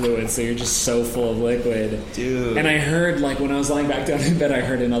IV fluid, so you're just so full of liquid, dude. And I heard like when I was lying back down in bed, I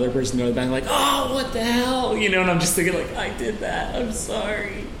heard another person go to the back like, oh, what the hell, and I'm just thinking like, I did that, I'm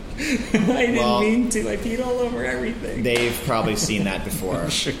sorry. I didn't mean to. I peed all over everything. They've probably seen that before.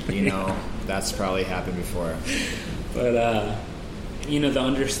 Sure, that's probably happened before. But the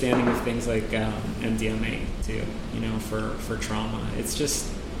understanding of things like MDMA too, for trauma.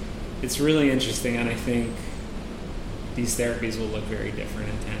 It's really interesting, and I think these therapies will look very different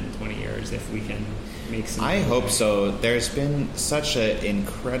in 10, 20 years if we can make some... I hope so. There's been such an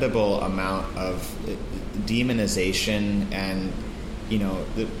incredible amount of demonization and,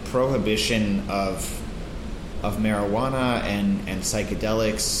 the prohibition of marijuana and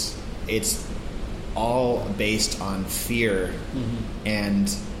psychedelics. It's all based on fear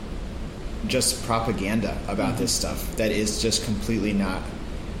and just propaganda about this stuff that is just completely not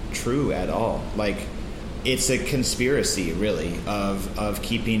true at all. Like, it's a conspiracy really of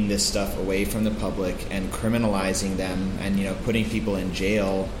keeping this stuff away from the public and criminalizing them and putting people in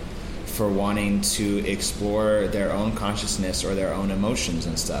jail for wanting to explore their own consciousness or their own emotions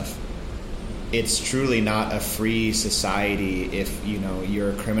and stuff. It's truly not a free society if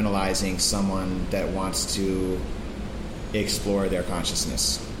you're criminalizing someone that wants to explore their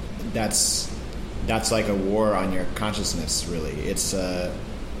consciousness. That's like a war on your consciousness, really. It's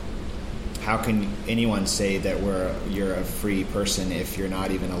how can anyone say that you're a free person if you're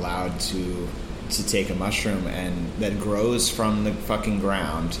not even allowed to to take a mushroom and that grows from the fucking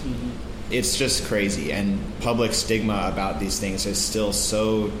ground. Mm-hmm. It's just crazy, and public stigma about these things is still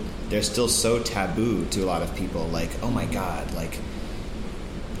so taboo to a lot of people. Like, oh my God, like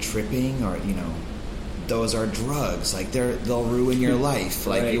tripping, or those are drugs. Like they'll ruin your life.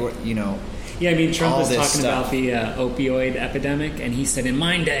 Like right. Yeah, I mean, Trump was talking stuff. about the opioid epidemic, and he said, in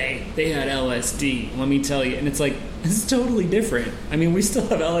my day, they had LSD, let me tell you. And it's like, this is totally different. I mean, we still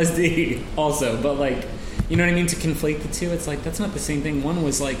have LSD also, but like, you know what I mean? To conflate the two, it's like, that's not the same thing. One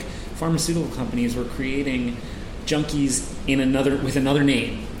was like, pharmaceutical companies were creating junkies with another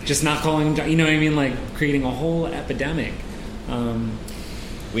name, just not calling them, you know what I mean? Like, creating a whole epidemic.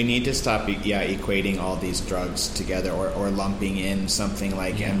 We need to stop equating all these drugs together, or lumping in something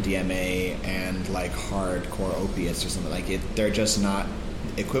like MDMA and like hardcore opiates or something like it. They're just not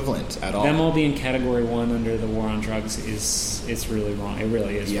equivalent at all. Them all being category 1 under the war on drugs is really wrong. It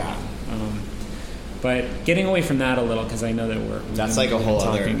really is wrong. But getting away from that a little, because I know that that's like a whole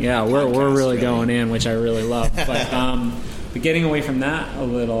talking. other we're really going in, which I really love. But getting away from that a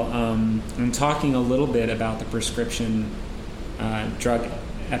little, and talking a little bit about the prescription drug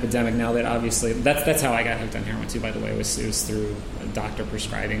epidemic. Now that obviously that's how I got hooked on heroin too. By the way, it was through a doctor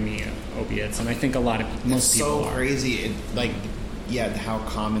prescribing me opiates, and I think most people are. Crazy, how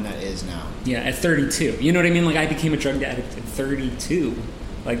common that is now. Yeah, at 32, you know what I mean? Like, I became a drug addict at 32.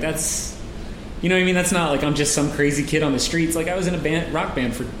 Like, that's, you know what I mean? That's not like I'm just some crazy kid on the streets. Like, I was in a rock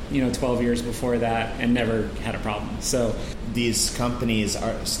band for 12 years before that and never had a problem. So these companies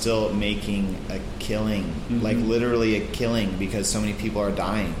are still making a killing, like literally a killing, because so many people are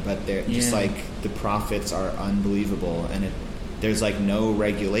dying, but they're just like, the profits are unbelievable, and there's like no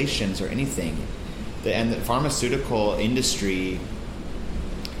regulations or anything. And the pharmaceutical industry,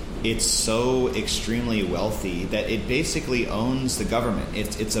 it's so extremely wealthy that it basically owns the government.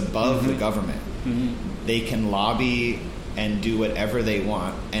 It's above the government. Mm-hmm. They can lobby and do whatever they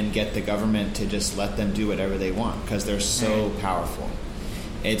want and get the government to just let them do whatever they want, because they're so powerful.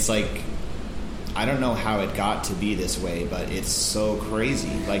 It's like, I don't know how it got to be this way, but it's so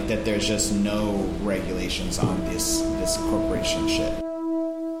crazy, like, that there's just no regulations on this corporation shit.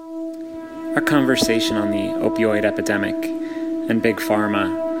 Our conversation on the opioid epidemic and Big Pharma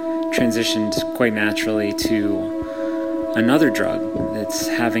transitioned quite naturally to another drug that's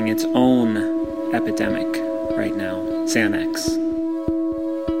having its own epidemic right now, Xanax.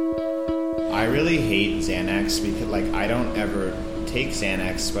 I really hate Xanax because, like, I don't ever take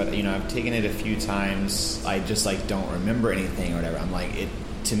Xanax, but, I've taken it a few times. I just, like, don't remember anything or whatever. I'm like,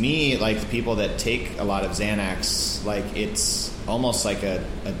 to me, like, the people that take a lot of Xanax, like, it's almost like a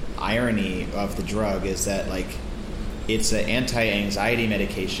irony of the drug is that, like, it's an anti-anxiety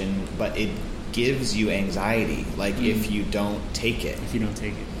medication, but it gives you anxiety, like, if you don't take it.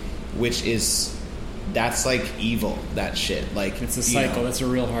 Which is, that's like evil, that shit. Like, it's a cycle. That's a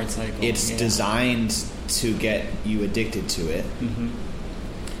real hard cycle. It's designed to get you addicted to it. Mm-hmm.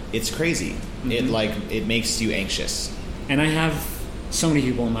 It's crazy. Mm-hmm. It makes you anxious. And I have so many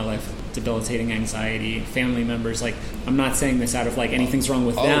people in my life with debilitating anxiety, family members. Like, I'm not saying this out of like anything's wrong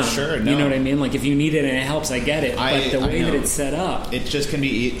with them. Sure, no. You know what I mean? Like, if you need it and it helps, I get it. But the way that it's set up, it just can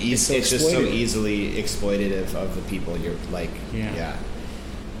be. It's just so easily exploitative of the people you're like. Yeah.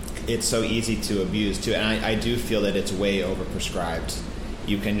 It's so easy to abuse too, and I do feel that it's way overprescribed.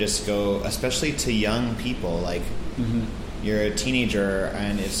 You can just go, especially to young people, like you're a teenager,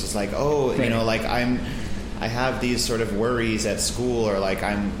 and it's just like, like I have these sort of worries at school, or like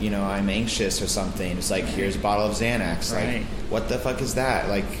I'm anxious or something. It's like, here's a bottle of Xanax. Right. Like, what the fuck is that?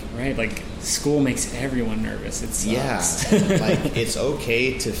 Like, right, like school makes everyone nervous. It sucks. Yeah, like it's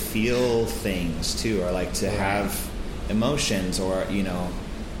okay to feel things too, or like to have emotions, or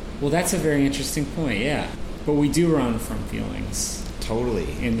Well, that's a very interesting point. Yeah, but we do run from feelings.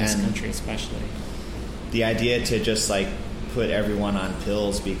 Totally, in this country, especially. The idea to just like put everyone on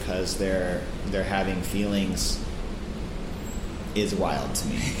pills because they're having feelings is wild to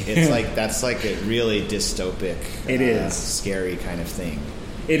me. It's like, that's like a really dystopic, it is scary kind of thing.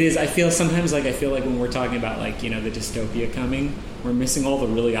 It is. I feel like when we're talking about like, the dystopia coming, we're missing all the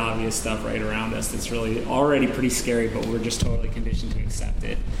really obvious stuff right around us that's really already pretty scary, but we're just totally conditioned to accept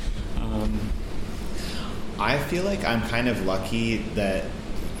it. I feel like I'm kind of lucky that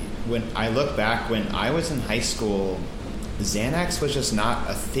when I look back, when I was in high school, Xanax was just not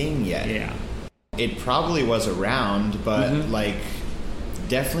a thing yet. Yeah. It probably was around, but like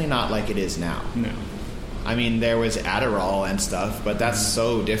definitely not like it is now. No. I mean, there was Adderall and stuff, but that's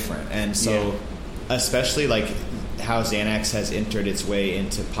so different. And so especially like how Xanax has entered its way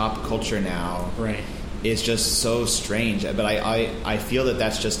into pop culture now. Right. is just so strange. But I feel that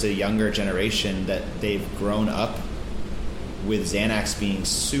that's just a younger generation, that they've grown up with Xanax being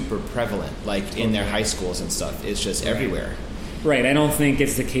super prevalent, like in their high schools and stuff. It's just everywhere. Right. I don't think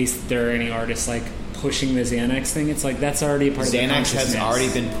it's the case that there are any artists like pushing the Xanax thing. It's like that's already part of their consciousness. Xanax has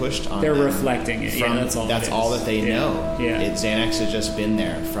already been pushed on They're them. reflecting it. From, that's all. That's all that they know. Yeah. Xanax has just been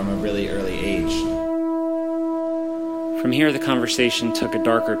there from a really early age. From here, the conversation took a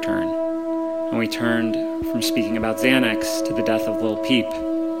darker turn, and we turned from speaking about Xanax to the death of Lil Peep.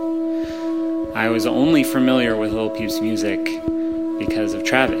 I was only familiar with Lil Peep's music because of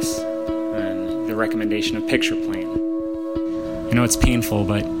Travis and the recommendation of Picture Plane. I know it's painful,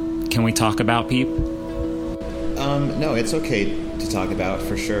 but can we talk about Peep? No, it's okay to talk about,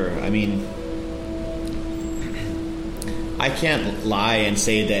 for sure. I mean, I can't lie and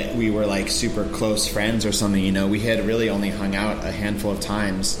say that we were like super close friends or something, you know. We had really only hung out a handful of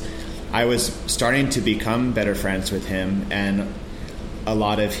times. I was starting to become better friends with him, and a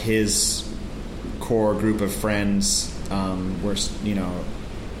lot of his core group of friends were, you know,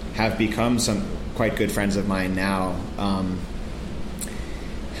 have become some quite good friends of mine now.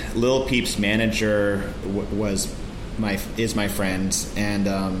 Lil Peep's manager is my friend, and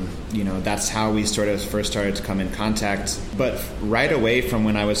you know, that's how we sort of first started to come in contact. But right away from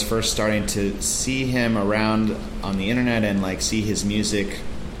when I was first starting to see him around on the internet and like see his music,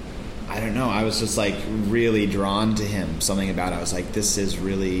 I don't know, I was just like really drawn to him. Something about it, I was like, this is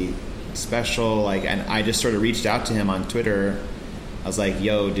really special. Like, and I just sort of reached out to him on Twitter. I was like,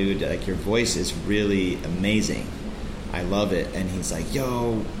 yo, dude, like your voice is really amazing. I love it. And he's like,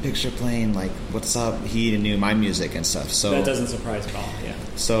 yo, Picture Plane, like, what's up? He knew my music and stuff. So that doesn't surprise me at all, yeah.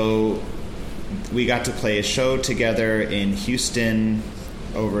 So we got to play a show together in Houston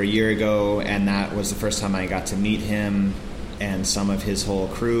over a year ago, and that was the first time I got to meet him and some of his whole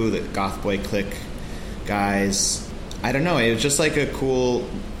crew, the Goth Boy Clique guys. I don't know, it was just like a cool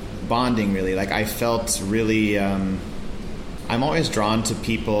bonding, really. Like, I felt really... I'm always drawn to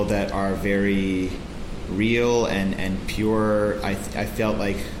people that are very real and pure. I felt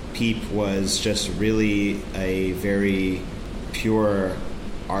like Peep was just really a very pure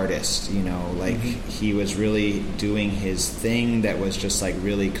artist, you know, like he was really doing his thing that was just like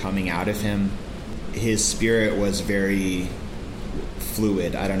really coming out of him. His spirit was very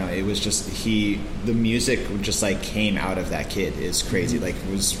fluid. I don't know, it was just the music just like came out of that kid. Is crazy. Like,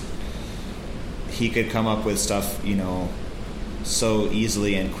 it was, he could come up with stuff, you know, so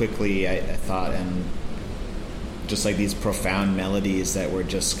easily and quickly, I thought, and just like these profound melodies that were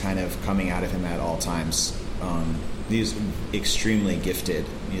just kind of coming out of him at all times. These extremely gifted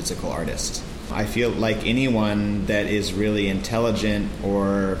musical artists. I feel like anyone that is really intelligent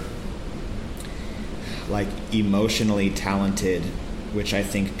or like emotionally talented, which I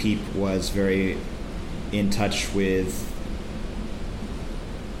think Peep was very in touch with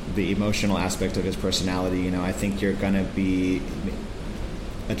the emotional aspect of his personality, you know, I think you're gonna be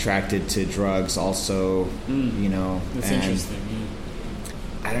attracted to drugs also, you know. That's interesting.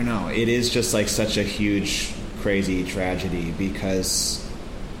 Yeah. I don't know, it is just like such a huge, crazy tragedy, because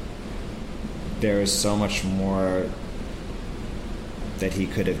there is so much more that he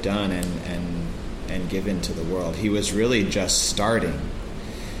could have done and given to the world. He was really just starting.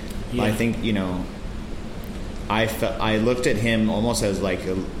 Yeah. I think, you know, I looked at him almost as like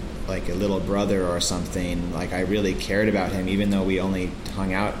a little brother or something. Like, I really cared about him, even though we only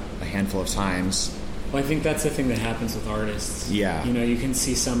hung out a handful of times. Well, I think that's the thing that happens with artists. Yeah. You know, you can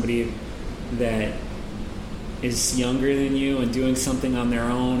see somebody that is younger than you and doing something on their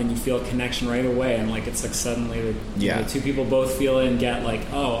own, and you feel a connection right away, and like it's like suddenly the two people both feel it and get like,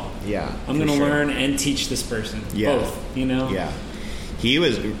 oh, yeah, I'm going to learn and teach this person. Yeah. Both, you know? Yeah. He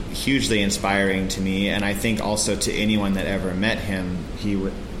was hugely inspiring to me, and I think also to anyone that ever met him, he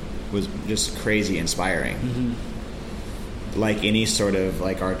was just crazy inspiring. Like any sort of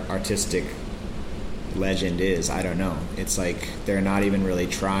like artistic legend is, I don't know, it's like they're not even really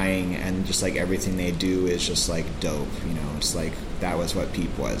trying, and just like everything they do is just like dope, you know. It's like that was what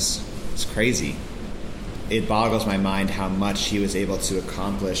Peep was. It's crazy. It boggles my mind how much he was able to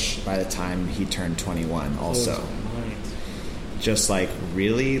accomplish by the time he turned 21 also. Just like,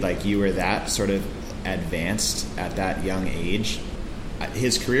 really, like you were that sort of advanced at that young age.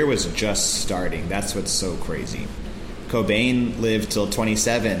 His career was just starting. That's what's so crazy. Cobain lived till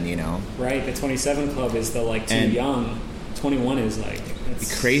 27, you know. Right, the 27 club is the like too young. 21 is like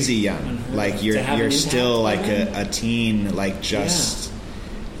crazy young. Like you're still like a teen, like just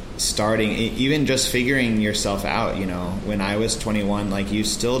starting, even just figuring yourself out, you know. When I was 21, like you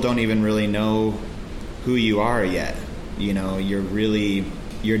still don't even really know who you are yet. You know, you're really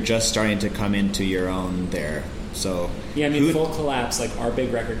you're just starting to come into your own there. So yeah, I mean, Full Collapse, like our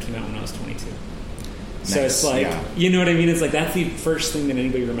big record came out when I was 22. So nice. it's like, you know what I mean? It's like, that's the first thing that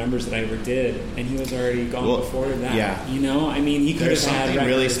anybody remembers that I ever did, and he was already gone before that. Yeah. You know, I mean, he could There's have had something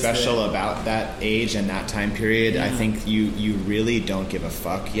really special that, about that age and that time period. Yeah. I think you really don't give a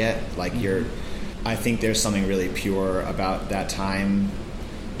fuck yet. Like I think there's something really pure about that time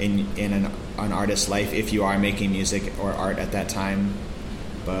in an artist's life if you are making music or art at that time.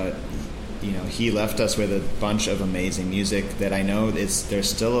 But you know, he left us with a bunch of amazing music that I know there's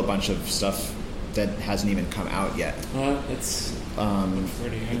still a bunch of stuff that hasn't even come out yet. It's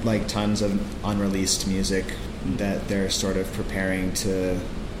like tons of unreleased music that they're sort of preparing to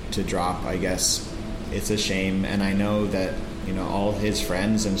drop, I guess. It's a shame, and I know that, you know, all his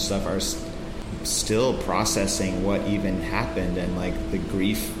friends and stuff are still processing what even happened, and like the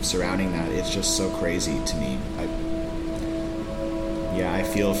grief surrounding that is just so crazy to me. I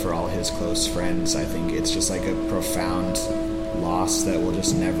feel for all his close friends. I think it's just like a profound loss that will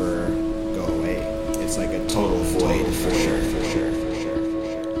just never go away. It's like a total void for sure.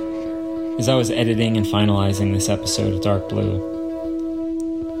 As I was editing and finalizing this episode of Dark Blue,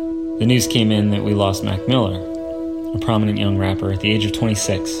 the news came in that we lost Mac Miller, a prominent young rapper at the age of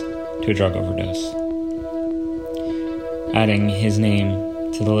 26, to a drug overdose, adding his name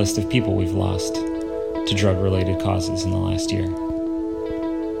to the list of people we've lost to drug-related causes in the last year.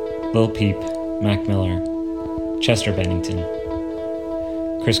 Lil Peep, Mac Miller, Chester Bennington,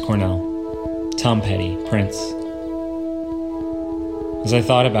 Chris Cornell, Tom Petty, Prince. As I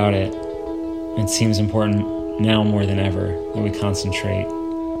thought about it, it seems important now more than ever that we concentrate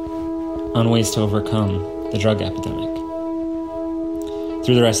on ways to overcome the drug epidemic.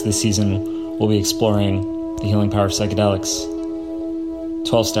 Through the rest of the season, we'll be exploring the healing power of psychedelics,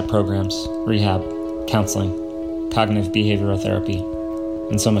 12-step programs, rehab, counseling, cognitive behavioral therapy,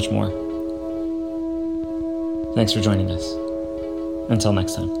 and so much more. Thanks for joining us. Until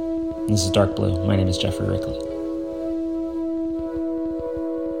next time, this is Dark Blue. My name is Jeffrey Rickley.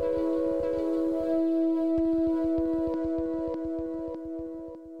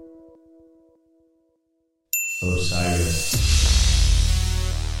 Osiris.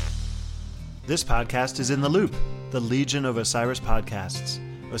 This podcast is In the Loop, the Legion of Osiris podcasts.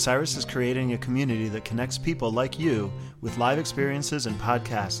 Osiris is creating a community that connects people like you with live experiences and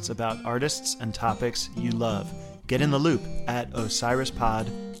podcasts about artists and topics you love. Get in the loop at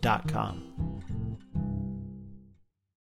osirispod.com.